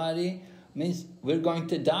material body, means we're going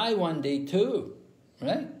to die one day too,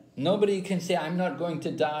 right? Nobody can say, I'm not going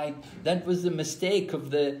to die. That was the mistake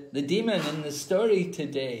of the demon in the story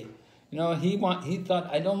today. You know, he thought,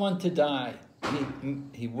 I don't want to die.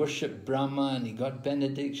 He worshipped Brahma and he got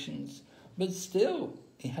benedictions, but still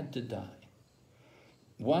he had to die.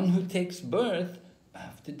 One who takes birth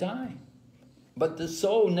have to die. But the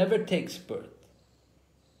soul never takes birth.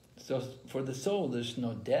 So for the soul there's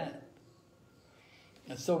no death.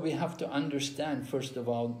 And so we have to understand, first of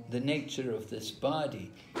all, the nature of this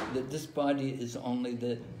body. That this body is only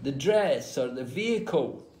the dress or the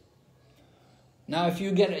vehicle. Now if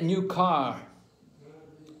you get a new car,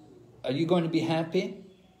 are you going to be happy?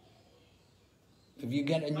 If you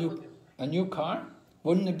get a new car,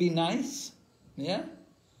 wouldn't it be nice? Yeah?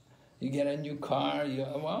 You get a new car,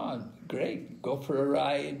 wow, great, go for a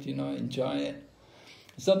ride, enjoy it.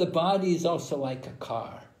 So the body is also like a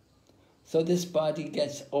car. So this body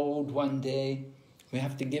gets old one day, we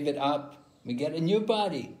have to give it up, we get a new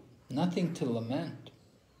body, nothing to lament.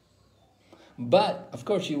 But, of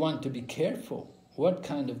course, you want to be careful what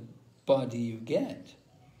kind of body you get.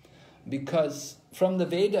 Because from the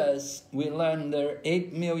Vedas, we learn there are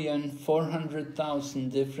 8,400,000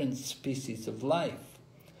 different species of life.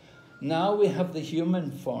 Now we have the human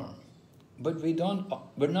form, but we're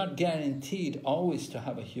not guaranteed always to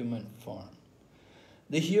have a human form.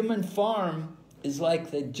 The human form is like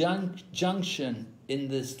the junction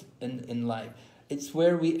in life. It's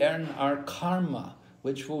where we earn our karma,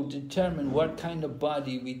 which will determine what kind of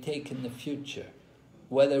body we take in the future.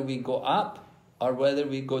 Whether we go up or whether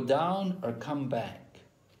we go down or come back.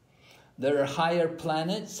 There are higher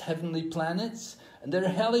planets, heavenly planets, and there are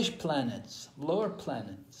hellish planets, lower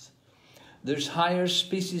planets. There's higher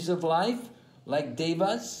species of life, like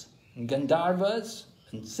Devas, and Gandharvas,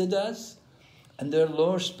 and Siddhas, and there are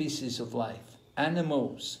lower species of life,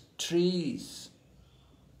 animals, trees.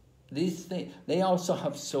 These things, they also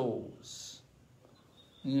have souls.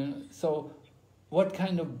 You know, so what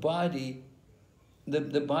kind of body,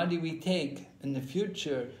 the body we take in the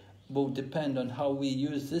future will depend on how we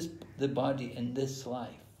use the body in this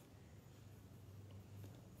life.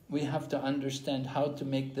 We have to understand how to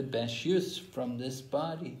make the best use from this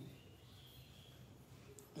body.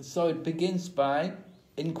 So it begins by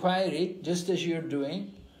inquiry, just as you're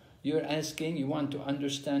doing. You're asking, you want to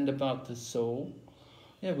understand about the soul.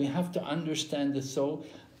 Yeah, we have to understand the soul,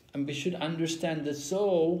 and we should understand the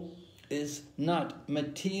soul is not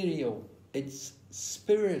material, it's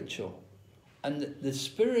spiritual. And the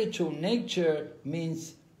spiritual nature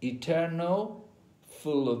means eternal,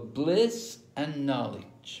 full of bliss and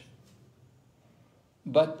knowledge.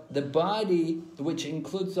 But the body, which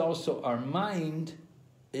includes also our mind,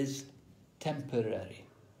 is temporary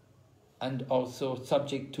and also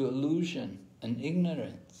subject to illusion and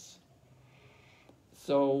ignorance.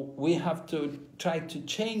 So we have to try to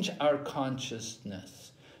change our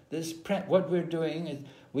consciousness. What we're doing is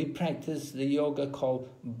we practice the yoga called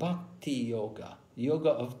Bhakti yoga, yoga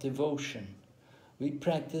of devotion. We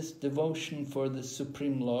practice devotion for the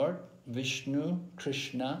Supreme Lord, Vishnu,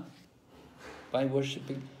 Krishna, by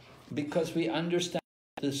worshipping, because we understand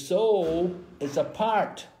the soul is a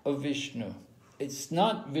part of Vishnu. It's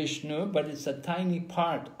not Vishnu, but it's a tiny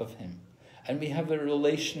part of him. And we have a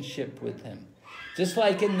relationship with him. Just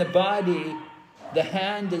like in the body, the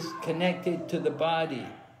hand is connected to the body.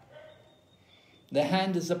 The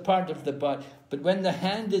hand is a part of the body. But when the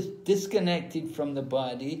hand is disconnected from the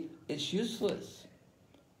body, it's useless.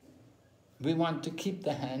 We want to keep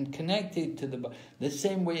the hand connected to the body. The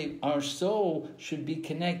same way our soul should be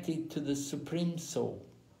connected to the Supreme Soul.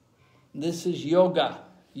 This is yoga.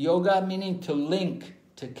 Yoga meaning to link,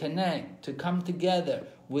 to connect, to come together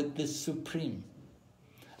with the Supreme.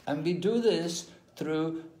 And we do this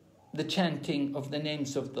through the chanting of the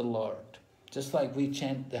names of the Lord. Just like we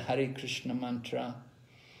chant the Hare Krishna mantra.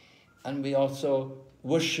 And we also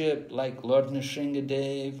worship like Lord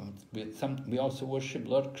Nrsimhadeva. We also worship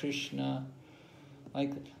Lord Krishna.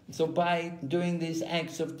 So by doing these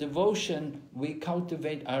acts of devotion, we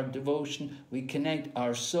cultivate our devotion. We connect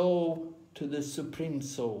our soul to the Supreme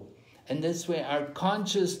Soul. And this way our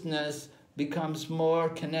consciousness becomes more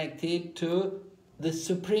connected to the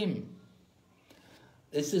Supreme.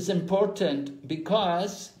 This is important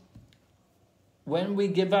because when we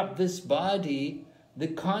give up this body, the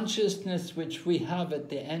consciousness which we have at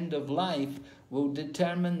the end of life will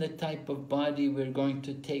determine the type of body we're going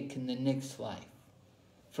to take in the next life.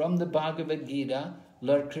 From the Bhagavad Gita,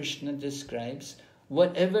 Lord Krishna describes,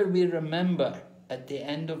 whatever we remember at the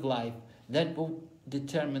end of life, that will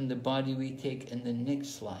determine the body we take in the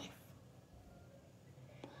next life.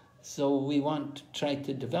 So we want to try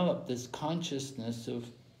to develop this consciousness of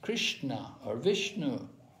Krishna or Vishnu,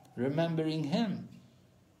 remembering him.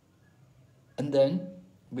 And then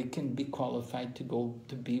we can be qualified to go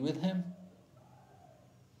to be with him.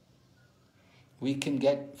 We can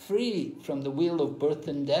get free from the wheel of birth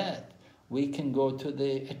and death. We can go to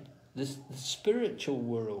the spiritual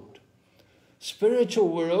world. Spiritual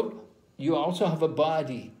world, you also have a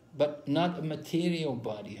body, but not a material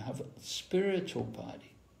body. You have a spiritual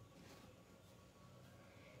body.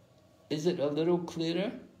 Is it a little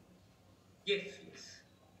clearer? Yes.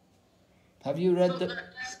 Have you read the...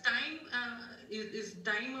 Is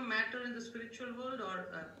time a matter in the spiritual world,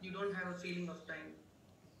 or you don't have a feeling of time?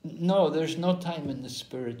 No, there's no time in the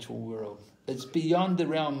spiritual world. It's beyond the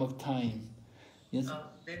realm of time. Yes?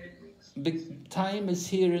 Then it makes sense. Time is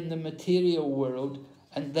here in the material world,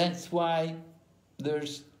 and that's why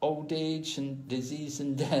there's old age and disease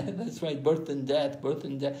and death. That's why birth and death,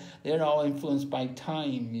 they're all influenced by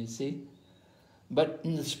time, you see. But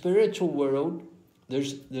in the spiritual world,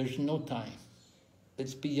 there's no time.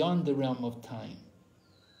 It's beyond the realm of time.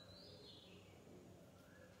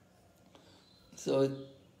 So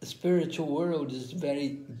the spiritual world is a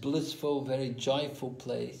very blissful, very joyful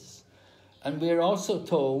place. And we're also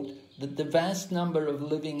told that the vast number of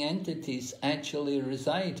living entities actually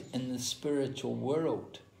reside in the spiritual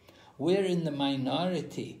world. We're in the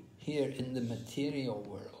minority here in the material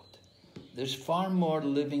world. There's far more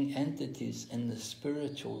living entities in the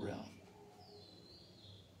spiritual realm.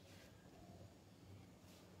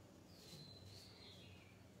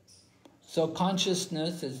 So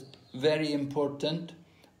consciousness is very important,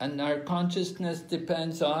 and our consciousness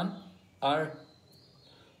depends on our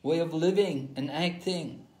way of living and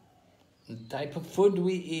acting, the type of food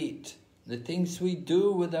we eat, the things we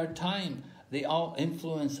do with our time. They all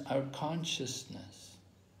influence our consciousness.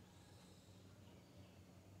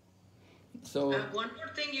 So one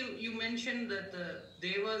more thing, you mentioned that the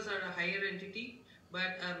devas are a higher entity,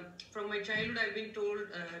 but from my childhood I've been told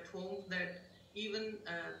at home that even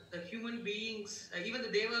the human beings, even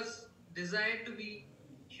the devas desire to be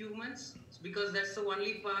humans because that's the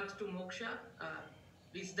only path to moksha.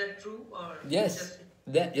 Is that true? Or yes,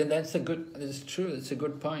 that's true. It's a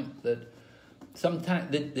good point. That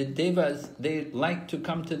sometimes the devas, they like to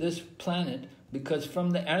come to this planet because from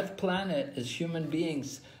the earth planet, as human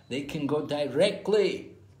beings, they can go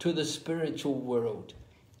directly to the spiritual world.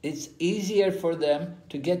 It's easier for them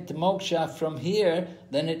to get the moksha from here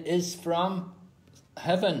than it is from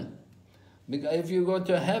heaven. Because if you go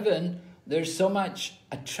to heaven, there's so much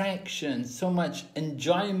attraction, so much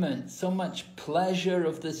enjoyment, so much pleasure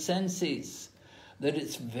of the senses that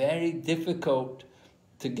it's very difficult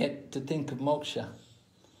to get to think of moksha.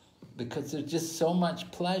 Because there's just so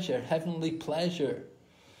much pleasure, heavenly pleasure.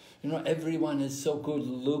 You know, everyone is so good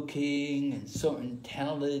looking and so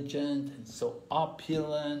intelligent and so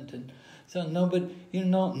opulent, and so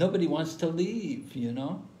nobody wants to leave, you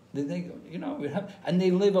know. They think, you know, and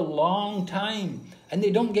they live a long time, and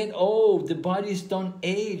they don't get old. The bodies don't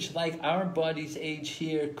age like our bodies age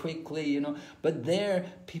here quickly, you know. But there,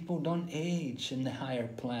 people don't age in the higher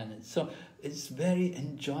planets. So it's very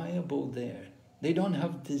enjoyable there. They don't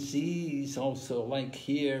have disease also, like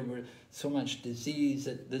here, where so much disease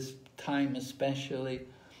at this time especially.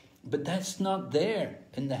 But that's not there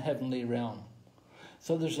in the heavenly realm.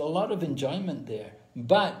 So there's a lot of enjoyment there.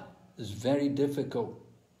 But it's very difficult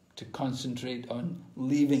to concentrate on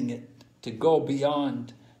leaving it, to go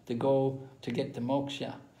beyond, to get the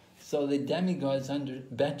moksha. So the demigods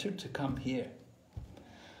better to come here.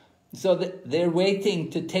 So they're waiting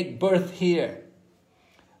to take birth here,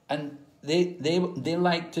 and they will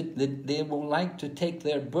like to take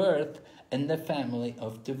their birth in the family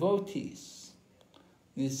of devotees.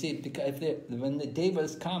 You see, because when the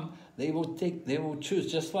devas come, they will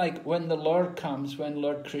choose, just like when the Lord comes, when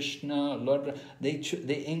Lord Krishna,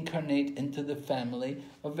 they incarnate into the family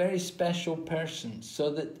of very special persons,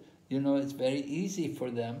 so that, you know, it's very easy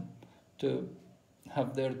for them to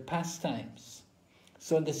have their pastimes.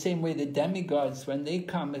 So in the same way, the demigods, when they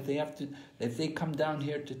come, if they come down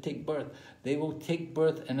here to take birth, they will take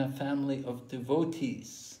birth in a family of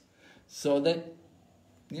devotees, so that,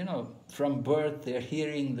 you know, from birth they're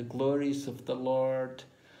hearing the glories of the Lord.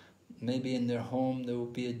 Maybe in their home there will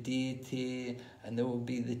be a deity, and there will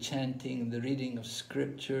be the chanting, the reading of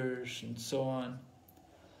scriptures, and so on.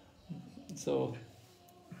 So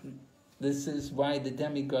this is why the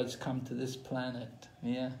demigods come to this planet.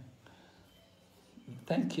 Yeah.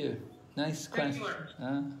 Thank you. Nice question.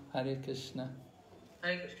 Hare Krishna.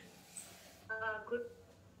 Hare Krishna.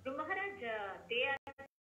 Guru Maharaj, they are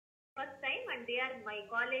first time and they are my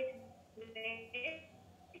college mates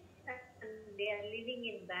and they are living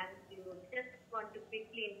in Bangalore. Just want to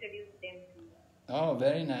quickly introduce them to you. Oh,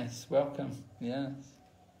 very nice. Welcome. Yes.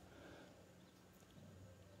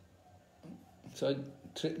 So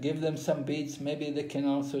give them some beads. Maybe they can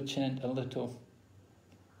also chant a little.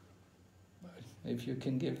 If you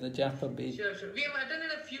can give the japa bead. Sure. We have attended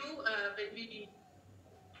a few when we...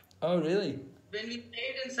 Oh, really? When we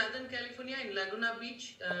stayed in Southern California, in Laguna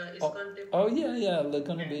Beach, ISKCON temple. Oh, yeah,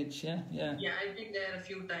 Laguna Beach, yeah. Yeah, I've been there a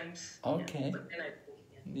few times. Okay.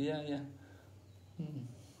 Yeah, Yeah.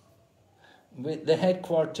 The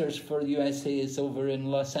headquarters for USA is over in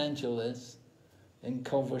Los Angeles, in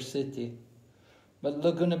Culver City. But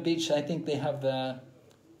Laguna Beach, I think they have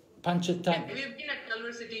Panchatam. Yeah, we've been at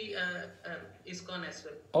Culver City, ISKCON as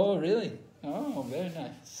well. Oh, really? Oh, very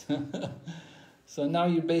nice. So now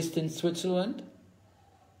you're based in Switzerland?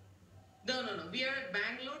 No. We are at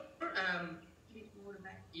Bangalore. We moved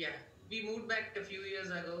back. Yeah, we moved back a few years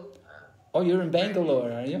ago. Oh, you're in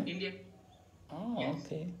Bangalore, are you? India. Oh, yes.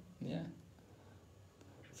 Okay. Yeah.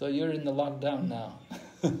 So you're in the lockdown now.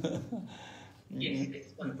 Yes,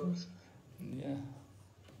 it's one of those. Yeah.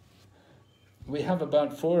 We have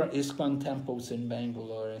about 4 ISKCON temples in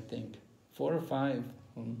Bangalore, I think. 4 or 5.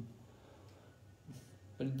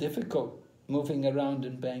 But difficult moving around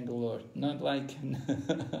in Bangalore, not like in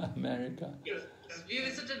America. Yes, we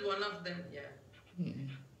visited one of them, yeah.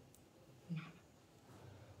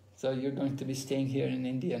 So you're going to be staying here in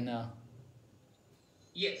India now?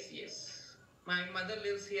 Yes. My mother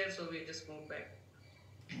lives here, so we just moved back.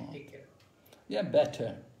 Take care. Yeah,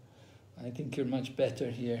 better. I think you're much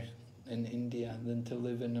better here. in India than to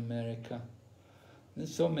live in America.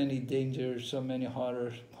 There's so many dangers, so many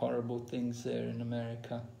horrible things there in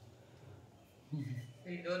America.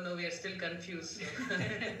 We don't know, we are still confused.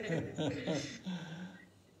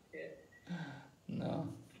 No,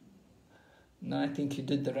 I think you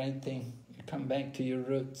did the right thing. You come back to your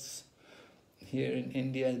roots. Here in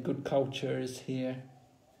India, good culture is here.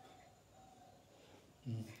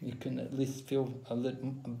 You can at least feel a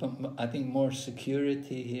little, I think, more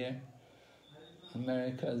security here.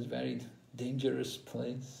 America is a very dangerous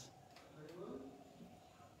place.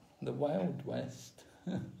 The Wild West.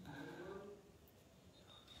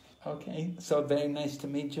 Okay, so very nice to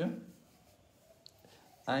meet you.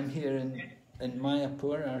 I'm here in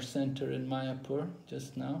Mayapur, our center in Mayapur,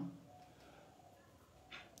 just now.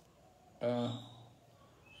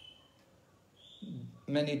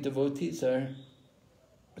 Many devotees are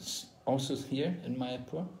also here in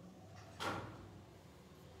Mayapur.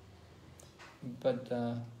 But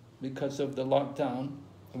because of the lockdown,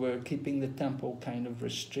 we're keeping the temple kind of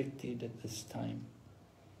restricted at this time.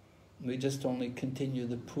 We just only continue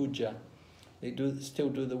the puja. They still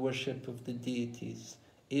do the worship of the deities.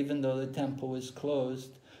 Even though the temple is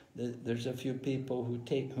closed, there's a few people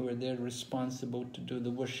who are there responsible to do the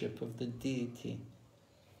worship of the deity.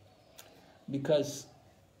 Because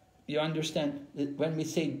you understand, when we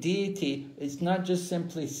say deity, it's not just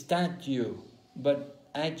simply statue, but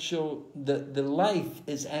the life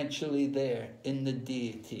is actually there in the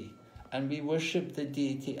deity. And we worship the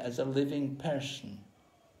deity as a living person.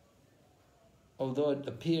 Although it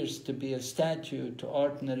appears to be a statue to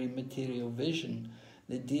ordinary material vision,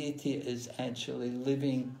 the deity is actually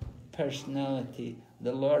living personality.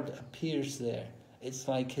 The Lord appears there. It's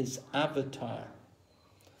like his avatar.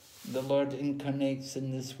 The Lord incarnates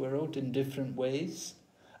in this world in different ways,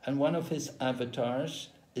 and one of his avatars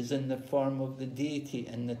is in the form of the deity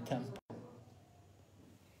in the temple.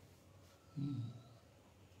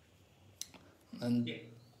 And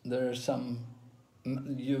there are some,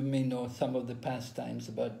 you may know some of the pastimes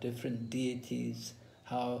about different deities,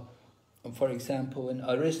 how, for example, in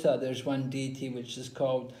Orissa there's one deity which is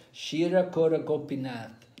called Shira Kora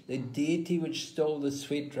Gopinath, the deity which stole the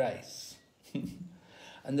sweet rice.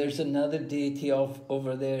 And there's another deity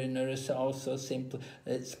over there in Orissa also,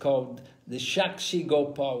 it's called the Shakshi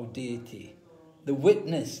Gopal deity, the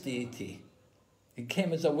witness deity. He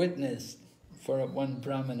came as a witness for one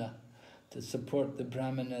Brahmana to support the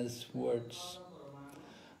Brahmana's words.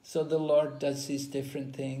 So the Lord does these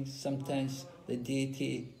different things. Sometimes the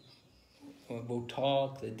deity will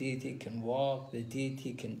talk, the deity can walk, the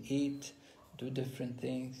deity can eat, do different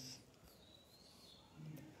things.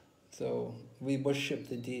 So we worship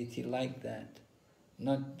the deity like that.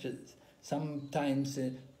 Not just, sometimes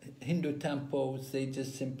in Hindu temples, they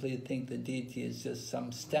just simply think the deity is just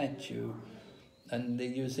some statue, and they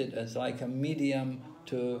use it as like a medium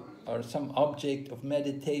or some object of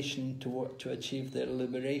meditation to achieve their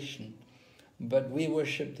liberation. But we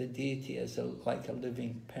worship the deity as like a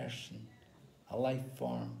living person, a life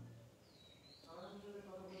form.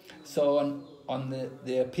 So on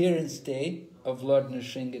the appearance day of Lord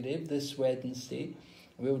Nrsimhadeva, this Wednesday,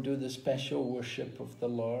 we'll do the special worship of the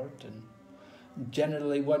Lord. And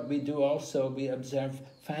generally what we do also, we observe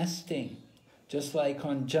fasting. Just like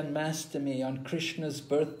on Janmashtami, on Krishna's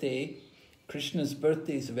birthday. Krishna's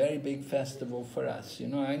birthday is a very big festival for us. You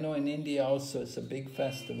know, I know in India also it's a big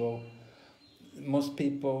festival. Most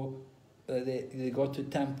people, they go to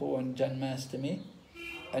temple on Janmashtami,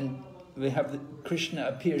 and we have Krishna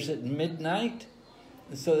appears at midnight,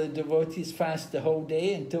 so the devotees fast the whole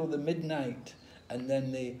day until the midnight, and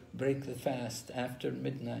then they break the fast after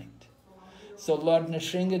midnight. So Lord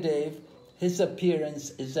Nrsimhadeva, his appearance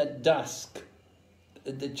is at dusk,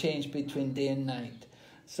 the change between day and night.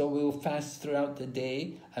 So we'll fast throughout the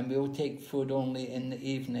day, and we'll take food only in the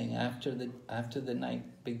evening after the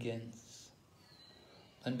night begins.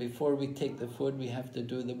 And before we take the food, we have to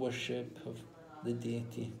do the worship of the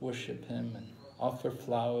deity, worship him and offer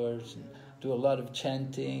flowers and do a lot of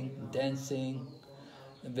chanting and dancing.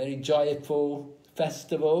 A very joyful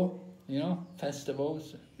festival, you know,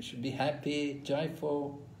 festivals. We should be happy,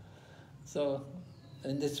 joyful. So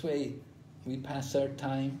in this way, we pass our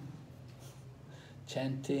time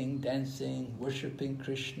chanting, dancing, worshipping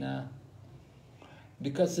Krishna.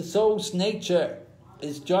 Because the soul's nature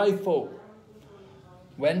is joyful.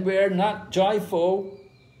 When we're not joyful,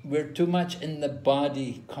 we're too much in the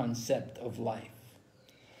body concept of life.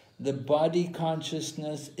 The body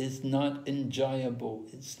consciousness is not enjoyable,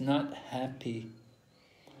 it's not happy.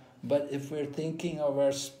 But if we're thinking of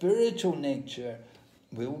our spiritual nature,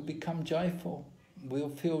 we'll become joyful. We'll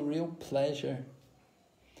feel real pleasure.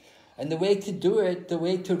 And the way to do it, the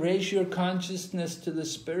way to raise your consciousness to the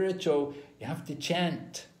spiritual, you have to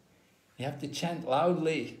chant. You have to chant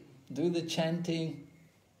loudly. Do the chanting.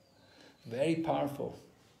 Very powerful.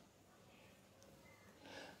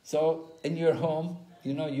 So, in your home,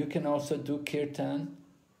 you know, you can also do kirtan,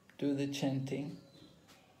 do the chanting.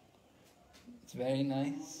 It's very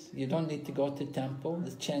nice. You don't need to go to temple.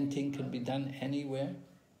 The chanting can be done anywhere.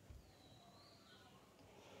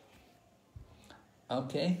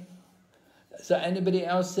 Okay. So anybody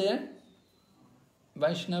else there?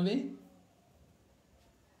 Vaishnavi?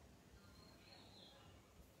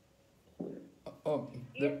 Oh,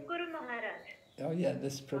 Yes, Guru Maharaj. Oh yeah,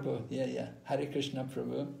 this Prabhu. Yeah. Hare Krishna,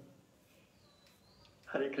 Prabhu.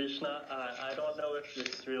 Hare Krishna. I don't know if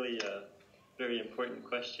it's really a very important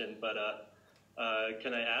question, but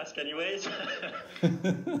can I ask anyways?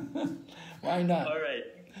 Why not? All right.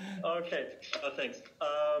 Okay. Oh, thanks.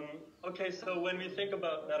 Okay, so when we think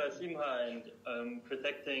about Narasimha and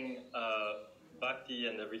protecting Bhakti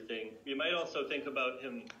and everything, we might also think about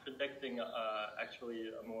him protecting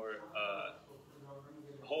actually a more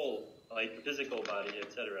whole, like physical body,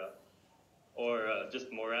 etc., or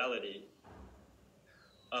just morality.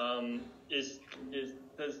 I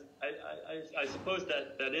suppose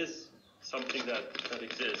that is something that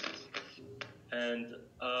exists, and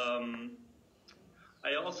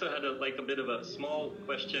I also had a bit of a small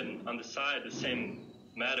question on the side, the same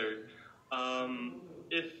matter.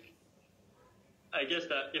 I guess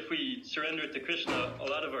that if we surrender to Krishna, a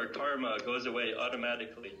lot of our karma goes away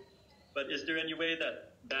automatically. But is there any way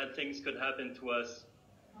that bad things could happen to us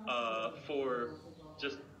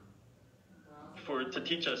to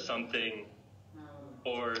teach us something,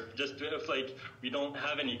 or just if we don't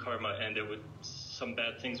have any karma and some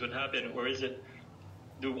bad things would happen, or is it?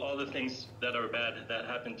 Do all the things that are bad that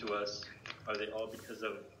happen to us, are they all because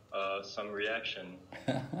of some reaction?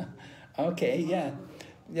 Okay, yeah.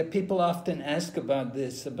 People often ask about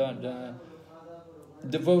this, about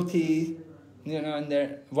devotee, you know,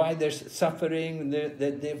 and why they're suffering.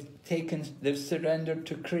 They've surrendered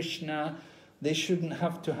to Krishna. They shouldn't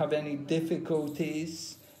have to have any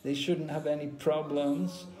difficulties. They shouldn't have any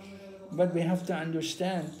problems. But we have to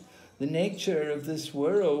understand the nature of this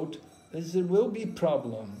world is there will be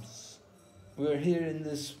problems. We're here in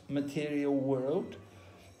this material world.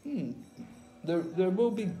 There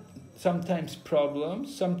will be sometimes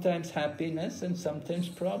problems, sometimes happiness, and sometimes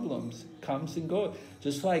problems. Comes and goes.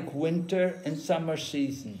 Just like winter and summer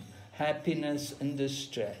season, happiness and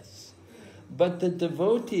distress. But the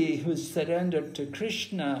devotee who's surrendered to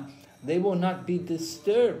Krishna, they will not be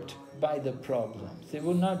disturbed by the problems. They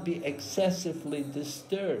will not be excessively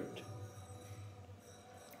disturbed.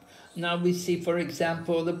 Now we see, for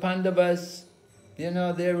example, the Pandavas, you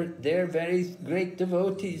know, they're very great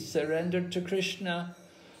devotees, surrendered to Krishna,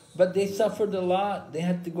 but they suffered a lot. They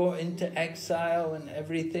had to go into exile and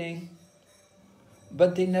everything.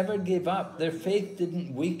 But they never gave up. Their faith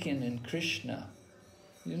didn't weaken in Krishna.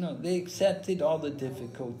 You know, they accepted all the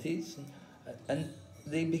difficulties and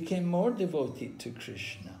they became more devoted to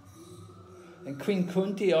Krishna. And Queen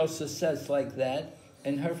Kunti also says like that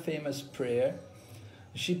in her famous prayer.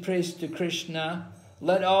 She prays to Krishna,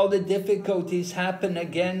 let all the difficulties happen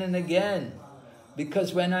again and again.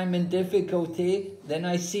 Because when I'm in difficulty, then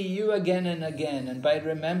I see you again and again. And by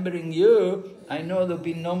remembering you, I know there'll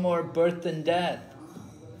be no more birth and death.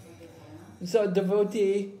 So a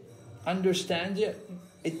devotee understands it.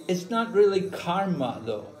 It's not really karma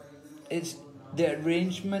though. It's the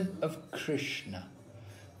arrangement of Krishna.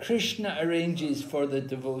 Krishna arranges for the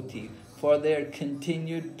devotee, for their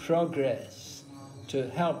continued progress, to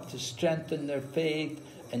help to strengthen their faith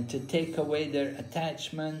and to take away their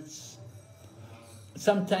attachments.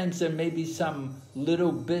 Sometimes there may be some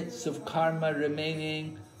little bits of karma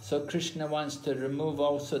remaining, so Krishna wants to remove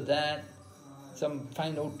also that, some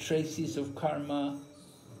final traces of karma.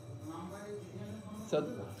 So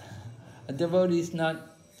a devotee is not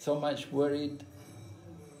so much worried,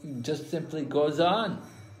 just simply goes on.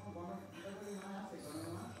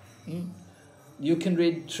 You can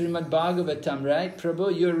read Srimad Bhagavatam, right? Prabhu,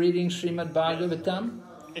 you're reading Srimad Bhagavatam?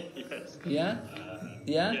 Yes. Yeah?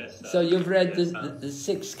 Yeah? Yes, So you've read yes, the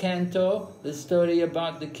sixth canto, the story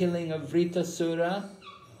about the killing of Vritasura?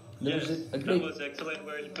 Yes, that was excellent,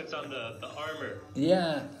 where he puts on the armor.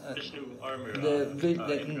 Yeah. Vishnu armor.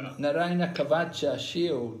 The Narayana Kavacha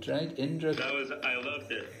shield, right? Indra. I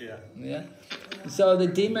loved it, yeah. Yeah. So the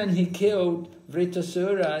demon he killed,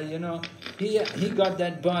 Vritasura, you know, he got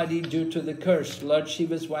that body due to the curse. Lord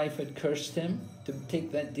Shiva's wife had cursed him to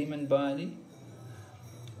take that demon body.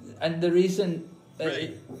 And the reason...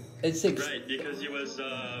 Right, right, because he was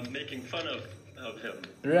making fun of of him.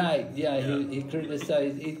 Right, yeah, he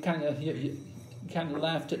criticized, he kind of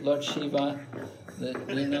laughed at Lord Shiva, that,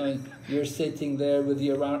 you know, you're sitting there with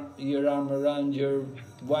your arm around your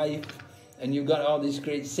wife, and you've got all these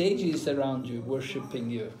great sages around you, worshipping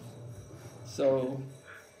you. So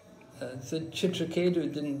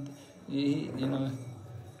Chitraketu didn't, he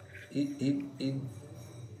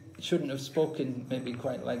shouldn't have spoken maybe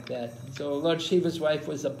quite like that. So Lord Shiva's wife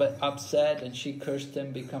was a bit upset, and she cursed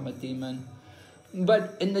him, become a demon.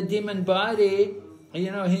 But in the demon body,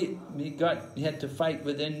 you know, he had to fight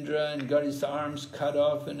with Indra and got his arms cut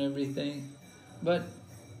off and everything. But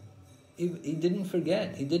he didn't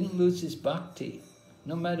forget, he didn't lose his bhakti.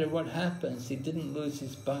 No matter what happens, he didn't lose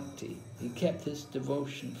his bhakti. He kept his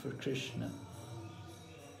devotion for Krishna.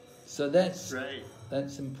 So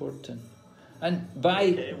that's important. And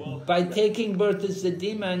by taking birth as the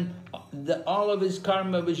demon, all of his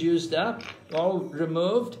karma was used up, all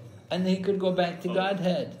removed, and he could go back to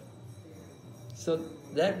Godhead. So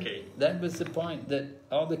that was the point, that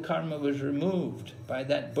all the karma was removed by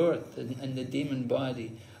that birth in the demon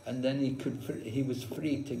body, and then he was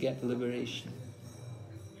free to get liberation.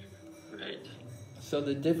 Right. So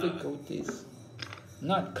the difficulties,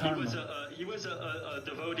 not karma. He was a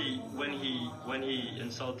devotee when he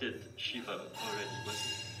insulted Shiva already, was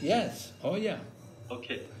he? Yes. Oh yeah.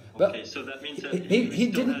 Okay. But so that means that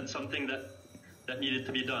he still had something that needed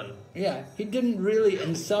to be done. Yeah, he didn't really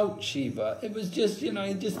insult Shiva. It was just, you know,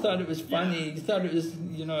 he just thought it was funny. Yeah. He thought it was,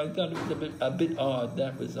 you know, a bit odd.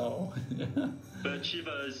 That was all. But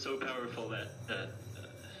Shiva is so powerful that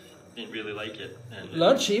he didn't really like it. And,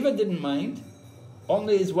 Lord Shiva didn't mind.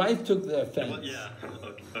 Only his wife took the offense. Well, yeah.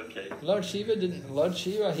 Okay. Lord Shiva didn't. Lord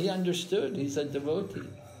Shiva, he understood. He's a devotee.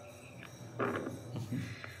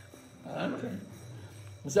 Okay.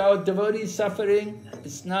 So devotee suffering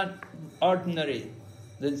is not ordinary.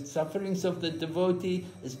 The sufferings of the devotee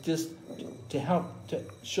is just to help, to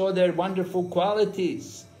show their wonderful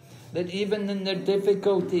qualities, that even in their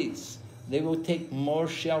difficulties, they will take more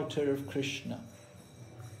shelter of Krishna.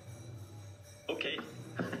 Okay.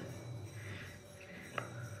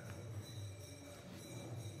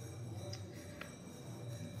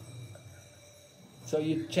 So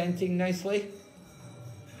you're chanting nicely?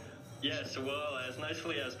 Yes, well, as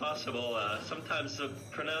nicely as possible. Sometimes the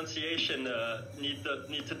pronunciation need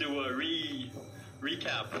to do a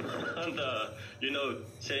recap on the, you know,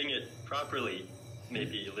 saying it properly,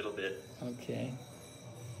 maybe a little bit. Okay.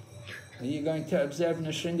 Are you going to observe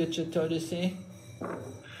Nrsimha Chaturdasi?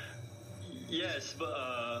 Yes,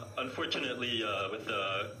 but unfortunately, with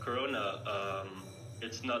the corona,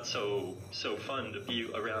 it's not so fun to be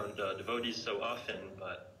around devotees so often.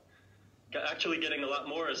 But actually, getting a lot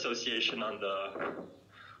more association on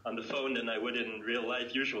the phone than I would in real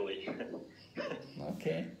life usually.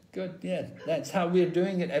 Okay, good. Yeah, that's how we're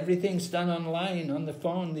doing it. Everything's done online on the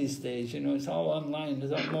phone these days. You know, it's all online.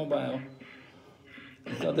 It's all mobile.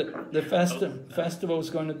 So the festival is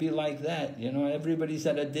going to be like that. You know, everybody's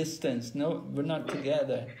at a distance. No, we're not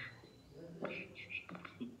together.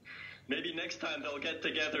 Maybe next time they'll get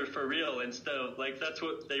together for real instead of, like, that's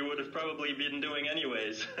what they would have probably been doing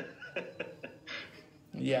anyways.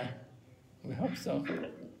 Yeah, we hope so.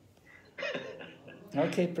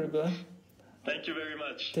 Okay, Prabhu. Thank you very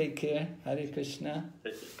much. Take care. Hare Krishna.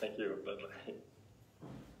 Thank you. Bye-bye.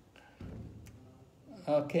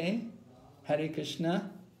 Okay. Hare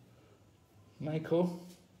Krishna. Michael.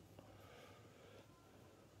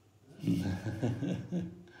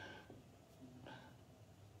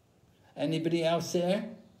 Anybody else there?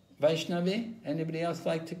 Vaishnavi? Anybody else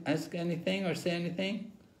like to ask anything or say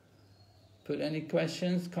anything? Put any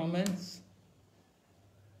questions, comments?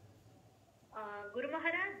 Guru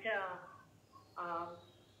Maharaj,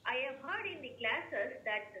 I have heard in the classes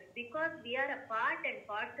that because we are a part and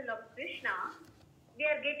parcel of Krishna, we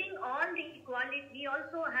are getting all the qualities, we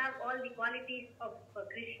also have all the qualities of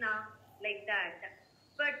Krishna like that.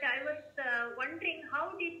 But I was wondering,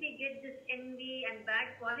 how did we get this envy and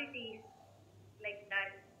bad qualities like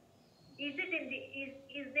that? Is it in the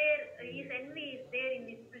is envy there in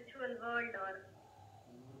the spiritual world, or?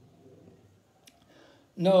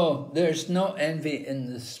 No, there's no envy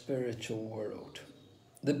in the spiritual world.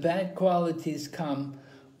 The bad qualities come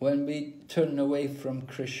when we turn away from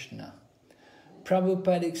Krishna.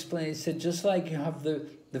 Prabhupada explained, he said, just like you have the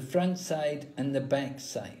front side and the back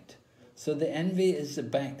side. So the envy is the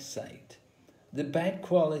back side. The bad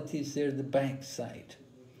qualities, they're the back side.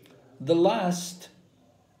 The lust,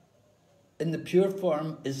 in the pure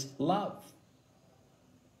form, is love.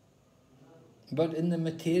 But in the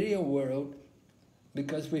material world,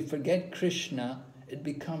 because we forget Krishna, it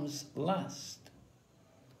becomes lust.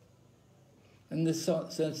 In the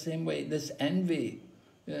same way, this envy,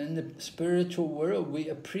 in the spiritual world, we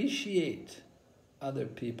appreciate other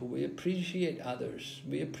people, we appreciate others,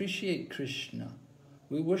 we appreciate Krishna,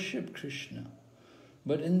 we worship Krishna.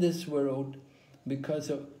 But in this world, because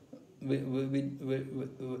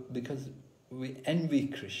we envy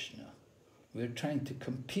Krishna, we're trying to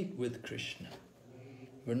compete with Krishna.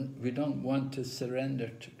 We don't want to surrender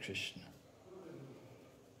to Krishna.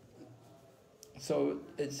 So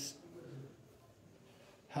it's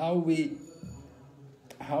how we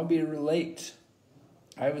relate.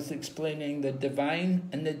 I was explaining the divine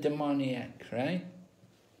and the demoniac, right?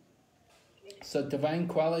 So divine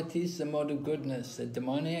qualities, the mode of goodness. The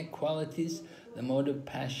demoniac qualities, the mode of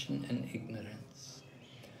passion and ignorance.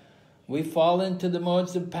 We fall into the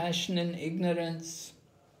modes of passion and ignorance,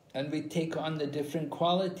 and we take on the different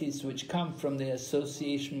qualities which come from the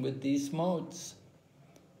association with these modes.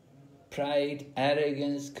 Pride,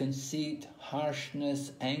 arrogance, conceit,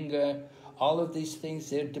 harshness, anger, all of these things,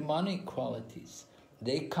 they're demonic qualities.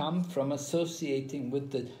 They come from associating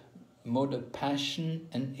with the mode of passion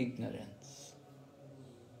and ignorance.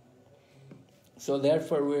 So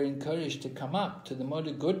therefore we're encouraged to come up to the mode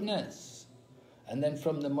of goodness. And then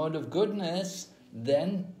from the mode of goodness,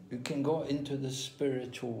 then you can go into the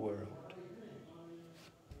spiritual world.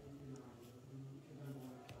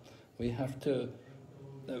 We have to,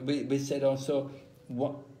 we said also,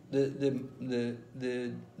 what the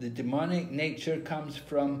demonic nature comes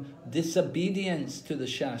from disobedience to the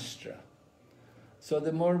Shastra. So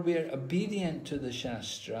the more we are obedient to the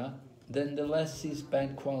Shastra, then the less these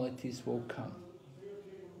bad qualities will come.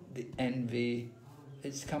 The envy,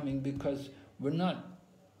 it's coming because we're not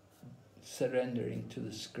surrendering to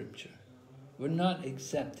the scripture. We're not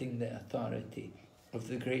accepting the authority of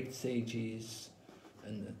the great sages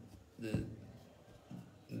and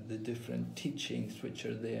the different teachings which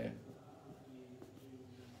are there.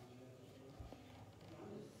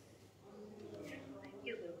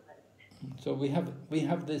 So we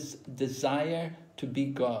have this desire to be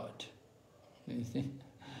God. You see?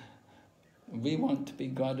 We want to be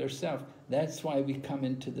God ourselves. That's why we come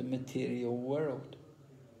into the material world.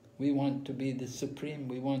 We want to be the supreme,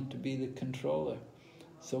 we want to be the controller.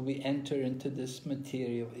 So we enter into this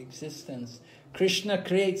material existence. Krishna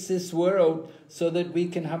creates this world so that we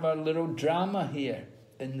can have our little drama here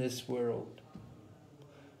in this world.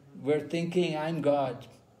 We're thinking, I'm God.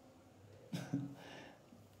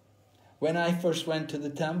 When I first went to the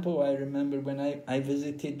temple, I remember when I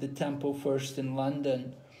visited the temple first in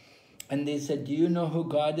London, and they said, do you know who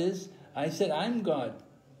God is? I said, I'm God.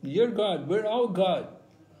 You're God. We're all God.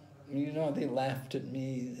 You know, they laughed at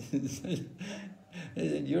me. They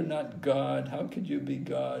said, you're not God. How could you be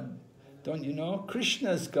God? Don't you know?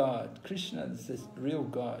 Krishna's God. Krishna is this real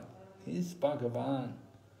God. He's Bhagavan.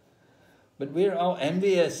 But we're all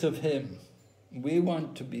envious of him. We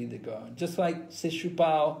want to be the God. Just like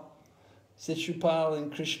Sishupal. Sishupal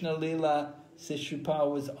in Krishna Lila,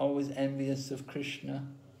 Sishupal was always envious of Krishna.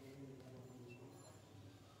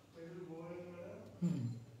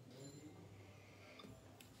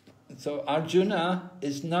 So Arjuna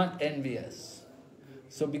is not envious.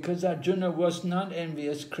 So because Arjuna was not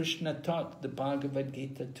envious, Krishna taught the Bhagavad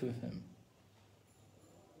Gita to him.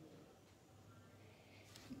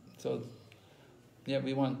 So, yeah,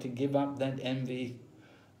 we want to give up that envy.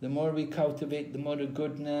 The more we cultivate the mode of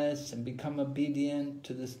goodness and become obedient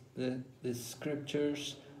to the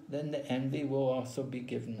scriptures, then the envy will also be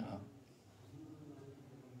given up.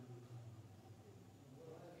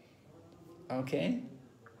 Okay?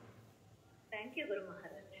 Thank you, Guru Maharaj.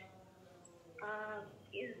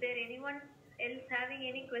 Is there anyone else having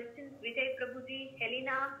any questions? Vijay Prabhuji,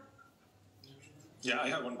 Helena? Yeah, I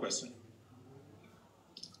have one question.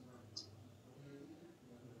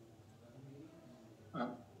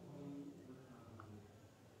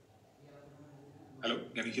 Hello,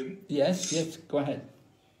 can you hear me? Yes, go ahead.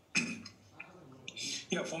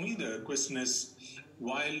 Yeah, for me the question is,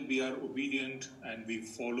 while we are obedient and we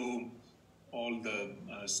follow all the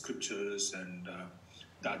scriptures and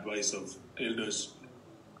the advice of elders,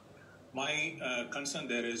 my concern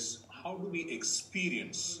there is, how do we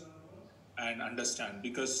experience and understand?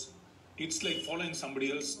 Because it's like following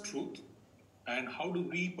somebody else's truth, and how do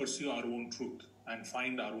we pursue our own truth and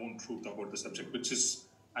find our own truth about the subject, which is,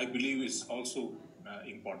 I believe, is also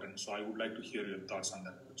important. So I would like to hear your thoughts on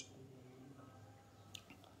that.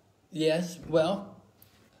 Yes, well,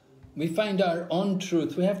 we find our own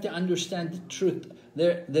truth. We have to understand the truth.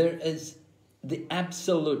 There is the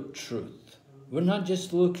absolute truth. We're not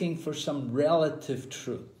just looking for some relative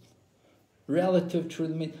truth. Relative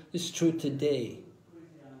truth means it's true today.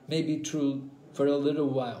 Maybe true for a little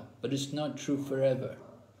while. but it's not true forever.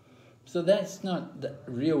 So that's not the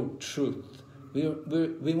real truth.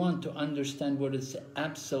 We want to understand what is the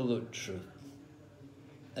absolute truth.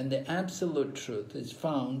 And the absolute truth is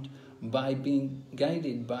found by being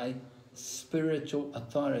guided by spiritual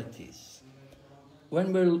authorities.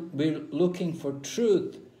 When we're looking for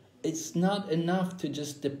truth, it's not enough to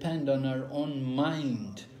just depend on our own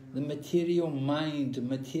mind. The material mind, the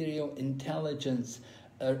material intelligence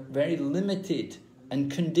are very limited and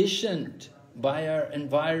conditioned by our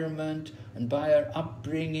environment and by our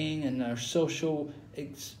upbringing and our social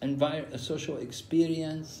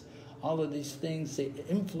experience. All of these things, they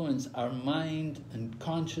influence our mind and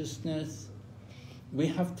consciousness. We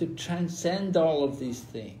have to transcend all of these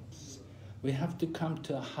things. We have to come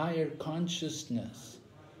to a higher consciousness,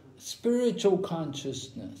 spiritual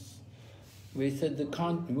consciousness. We said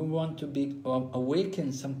we want to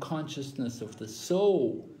awaken some consciousness of the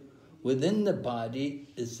soul. Within the body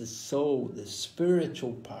is the soul, the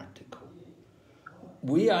spiritual particle.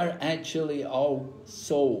 We are actually all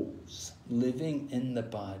souls living in the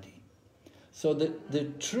body. So the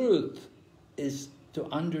truth is to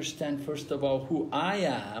understand, first of all, who I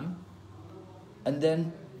am, and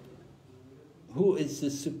then who is the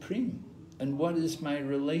Supreme, and what is my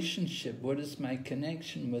relationship, what is my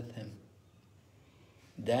connection with Him.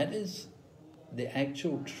 That is the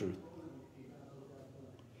actual truth.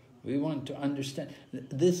 We want to understand.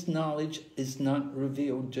 This knowledge is not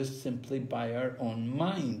revealed just simply by our own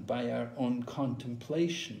mind, by our own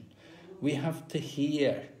contemplation. We have to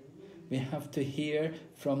hear. We have to hear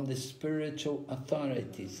from the spiritual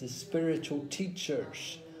authorities, the spiritual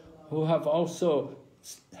teachers, who have also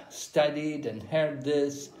studied and heard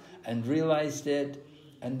this and realized it,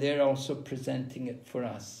 and they're also presenting it for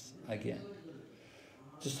us again.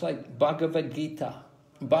 Just like Bhagavad Gita.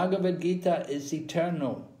 Bhagavad Gita is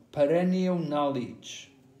eternal, perennial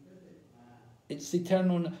knowledge. It's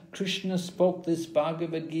eternal. Krishna spoke this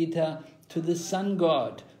Bhagavad Gita to the sun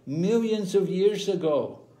god millions of years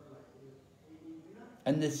ago.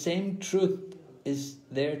 And the same truth is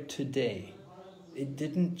there today. It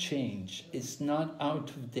didn't change. It's not out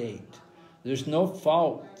of date. There's no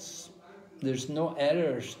faults. There's no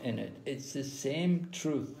errors in it. It's the same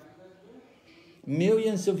truth.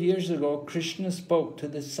 Millions of years ago, Krishna spoke to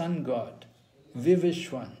the sun god,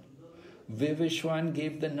 Vivishwan. Vivishwan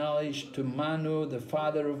gave the knowledge to Manu, the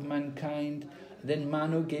father of mankind. Then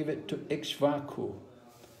Manu gave it to Ikshvaku.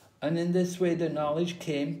 And in this way, the knowledge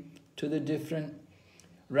came to the different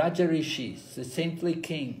Rajarishis, the saintly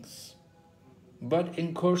kings. But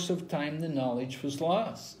in course of time, the knowledge was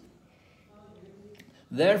lost.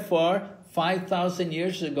 Therefore, 5,000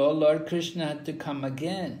 years ago, Lord Krishna had to come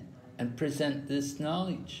again and present this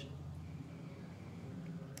knowledge.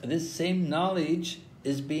 This same knowledge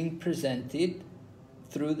is being presented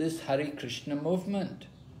through this Hare Krishna movement.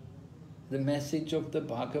 The message of the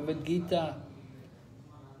Bhagavad Gita,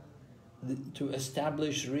 to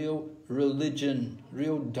establish real religion,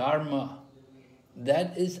 real dharma.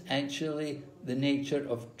 That is actually the nature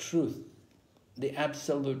of truth, the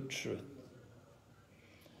absolute truth.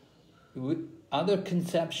 Other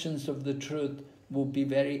conceptions of the truth will be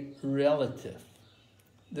very relative.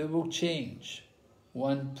 They will change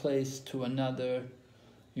one place to another.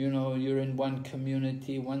 You know, you're in one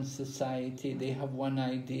community, one society, they have one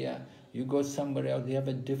idea. You go somewhere else, they have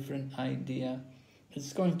a different idea.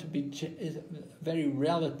 It's going to be a very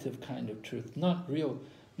relative kind of truth, not real,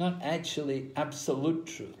 not actually absolute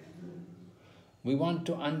truth. We want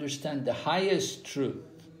to understand the highest truth.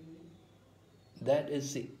 That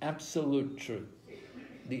is the absolute truth,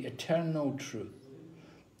 the eternal truth.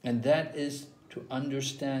 And that is to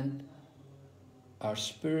understand our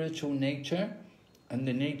spiritual nature and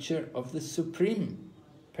the nature of the Supreme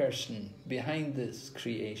Person behind this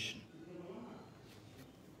creation.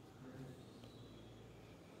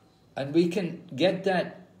 And we can get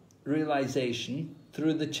that realization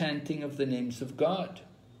through the chanting of the names of God.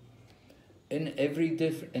 In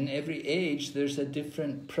every age, there's a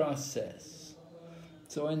different process.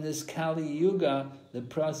 So in this Kali Yuga, the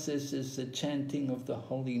process is the chanting of the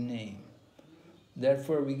holy name.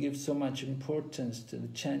 Therefore, we give so much importance to the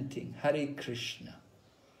chanting, Hare Krishna.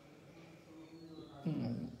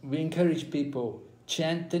 We encourage people,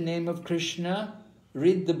 chant the name of Krishna,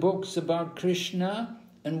 read the books about Krishna,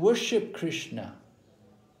 and worship Krishna.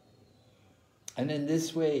 And in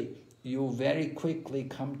this way, you'll very quickly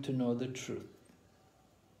come to know the truth.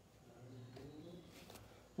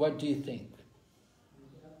 What do you think?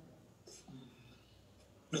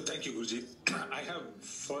 No, thank you, Guruji. I have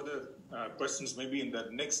further questions. Maybe in the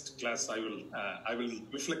next class, I will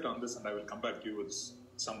reflect on this and I will come back to you with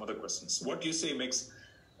some other questions. What you say makes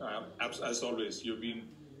as always, you've been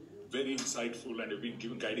very insightful and you've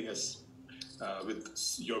been guiding us with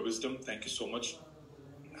your wisdom. Thank you so much.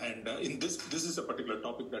 And in this is a particular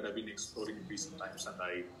topic that I've been exploring in recent times, and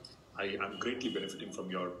I am greatly benefiting from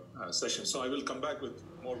your session. So I will come back with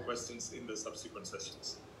more questions in the subsequent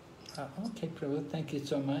sessions. Okay, Prabhu, thank you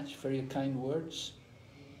so much for your kind words.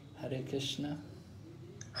 Hare Krishna.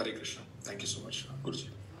 Hare Krishna. Thank you so much, Guruji.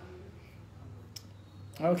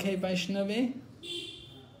 Okay, Vaishnavi.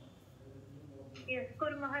 Yes,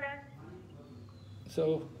 Guru Maharaj.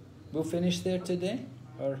 So we'll finish there today,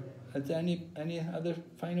 or is there any other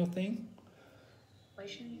final thing?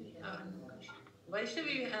 Vaishnavi,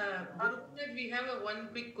 Guru, we have one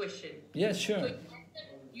quick question. Yes, sure. So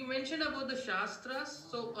you mentioned about the Shastras.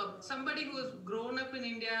 So somebody who has grown up in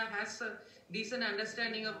India has a decent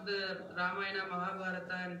understanding of the Ramayana,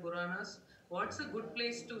 Mahabharata and Puranas. What's a good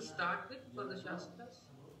place to start with for the Shastras?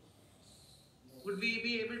 Would we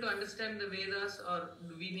be able to understand the Vedas, or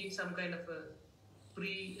do we need some kind of a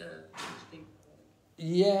thing?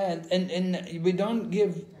 Yeah, and we don't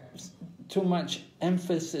give too much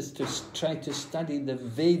emphasis to try to study the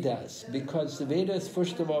Vedas, because the Vedas,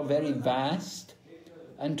 first of all, very vast,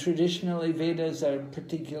 and traditionally Vedas are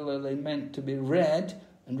particularly meant to be read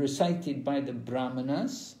and recited by the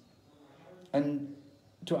Brahmanas, and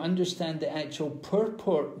to understand the actual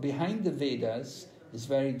purport behind the Vedas is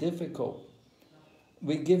very difficult.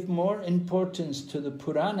 We give more importance to the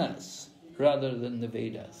Puranas rather than the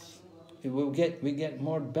Vedas. We get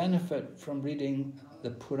more benefit from reading the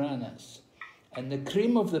Puranas. And the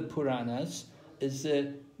cream of the Puranas is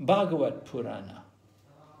the Bhagavad Purana.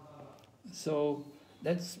 So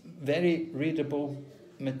that's very readable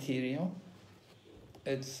material.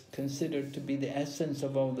 It's considered to be the essence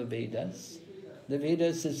of all the Vedas. The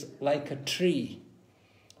Vedas is like a tree,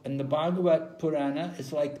 and the Bhagavad Purana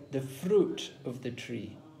is like the fruit of the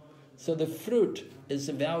tree. So the fruit is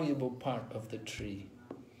a valuable part of the tree.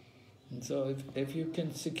 And so if you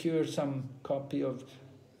can secure some copy of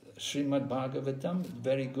Srimad Bhagavatam, it's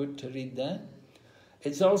very good to read that.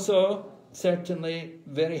 It's also certainly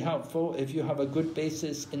very helpful if you have a good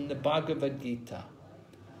basis in the Bhagavad Gita.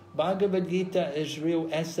 Bhagavad Gita is real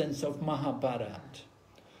essence of Mahabharata.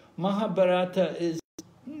 Mahabharata is,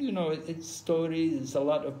 it's stories, there's a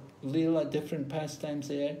lot of lila, different pastimes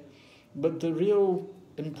there, but the real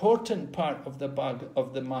important part of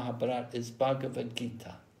the Mahabharata is Bhagavad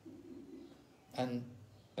Gita. And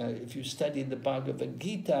if you study the Bhagavad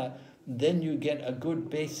Gita, then you get a good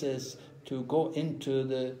basis to go into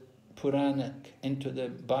the Puranic, into the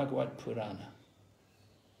Bhagavad Purana.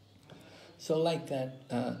 So like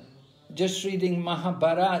that, just reading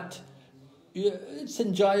Mahabharata, it's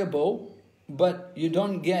enjoyable, but you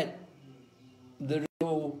don't get the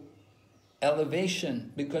real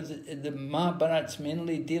elevation, because the Mahabharata's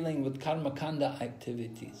mainly dealing with karmakanda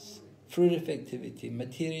activities, fruitive activity,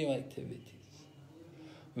 material activities.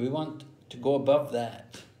 We want to go above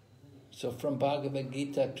that. So from Bhagavad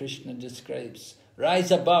Gita, Krishna describes, rise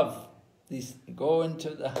above, go into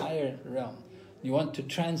the higher realm. You want to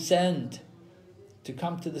transcend, to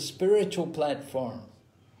come to the spiritual platform.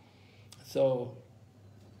 So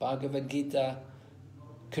Bhagavad Gita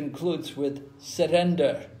concludes with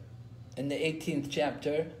surrender. In the 18th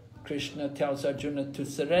chapter, Krishna tells Arjuna to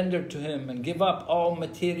surrender to him and give up all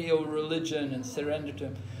material religion and surrender to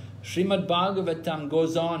him. Srimad Bhagavatam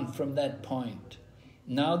goes on from that point.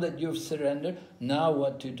 Now that you've surrendered, now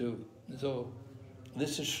what to do? So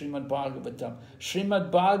this is Srimad Bhagavatam.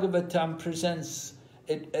 Srimad Bhagavatam presents,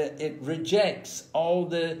 it rejects all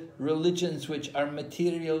the religions which are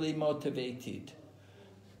materially motivated.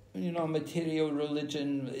 Material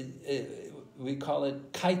religion, we call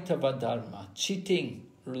it Kaitava Dharma, cheating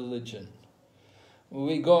religion.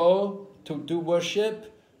 We go to do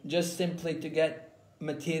worship just simply to get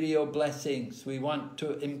material blessings. We want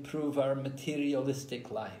to improve our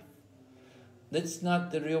materialistic life. That's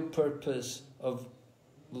not the real purpose of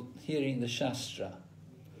hearing the Shastra.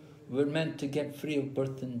 We're meant to get free of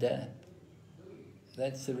birth and death.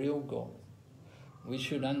 That's the real goal. We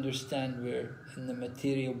should understand we're in the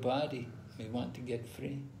material body. We want to get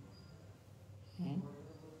free.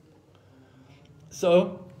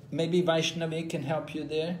 So, maybe Vaishnavi can help you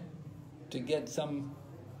there to get some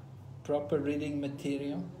proper reading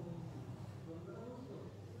material.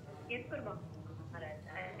 Yes, Guru Maharaj.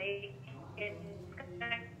 I can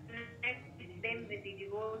connect them with the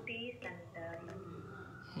devotees and...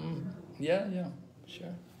 Yeah,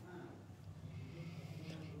 sure.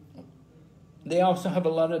 They also have a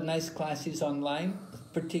lot of nice classes online,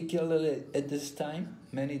 particularly at this time.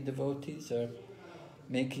 Many devotees are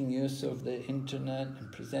making use of the internet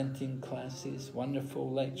and presenting classes,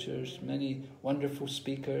 wonderful lectures, many wonderful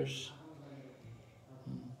speakers.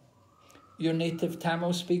 Your native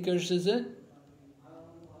Tamil speakers, is it?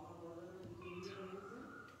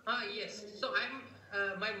 Yes. So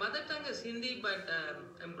my mother tongue is Hindi, but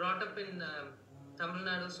I'm brought up in Tamil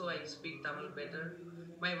Nadu, so I speak Tamil better.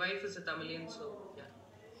 My wife is a Tamilian, so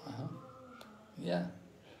yeah. Yeah.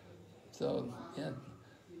 So, yeah,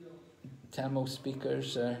 Tamil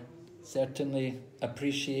speakers are certainly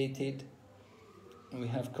appreciated. We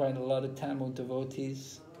have quite a lot of Tamil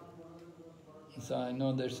devotees. So I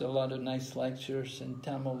know there's a lot of nice lectures in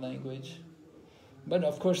Tamil language. But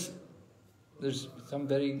of course, there's some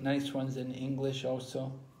very nice ones in English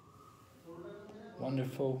also.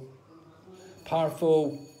 Wonderful,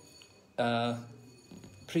 powerful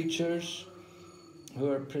preachers who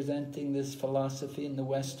are presenting this philosophy in the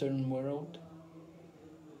Western world.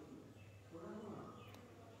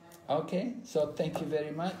 Okay, so thank you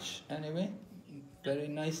very much anyway. Very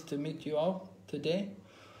nice to meet you all today.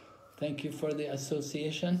 Thank you for the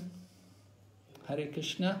association. Hare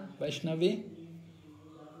Krishna, Vaishnavi.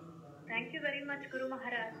 Thank you very much, Guru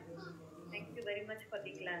Maharaj. Thank you very much for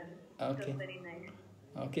the class. Okay. It was very nice.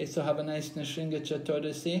 Okay, so have a nice Nrsimha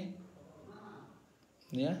Chaturdasi.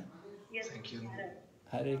 Yeah? Yes, Thank you.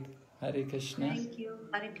 Hare Krishna. Thank you.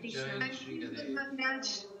 Hare Krishna. Jai Thank Shri you, Ganesh. Maharaj.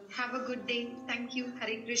 Have a good day. Thank you.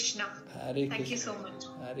 Hare Krishna. Hare Thank Krishna. you so much.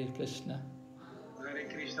 Hare Krishna. Hare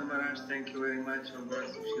Krishna Maharaj, thank you very much. Oh God,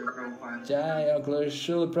 Srila Prabhupada. Jai, our glorious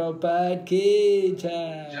Srila Prabhupada ki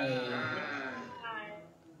jai.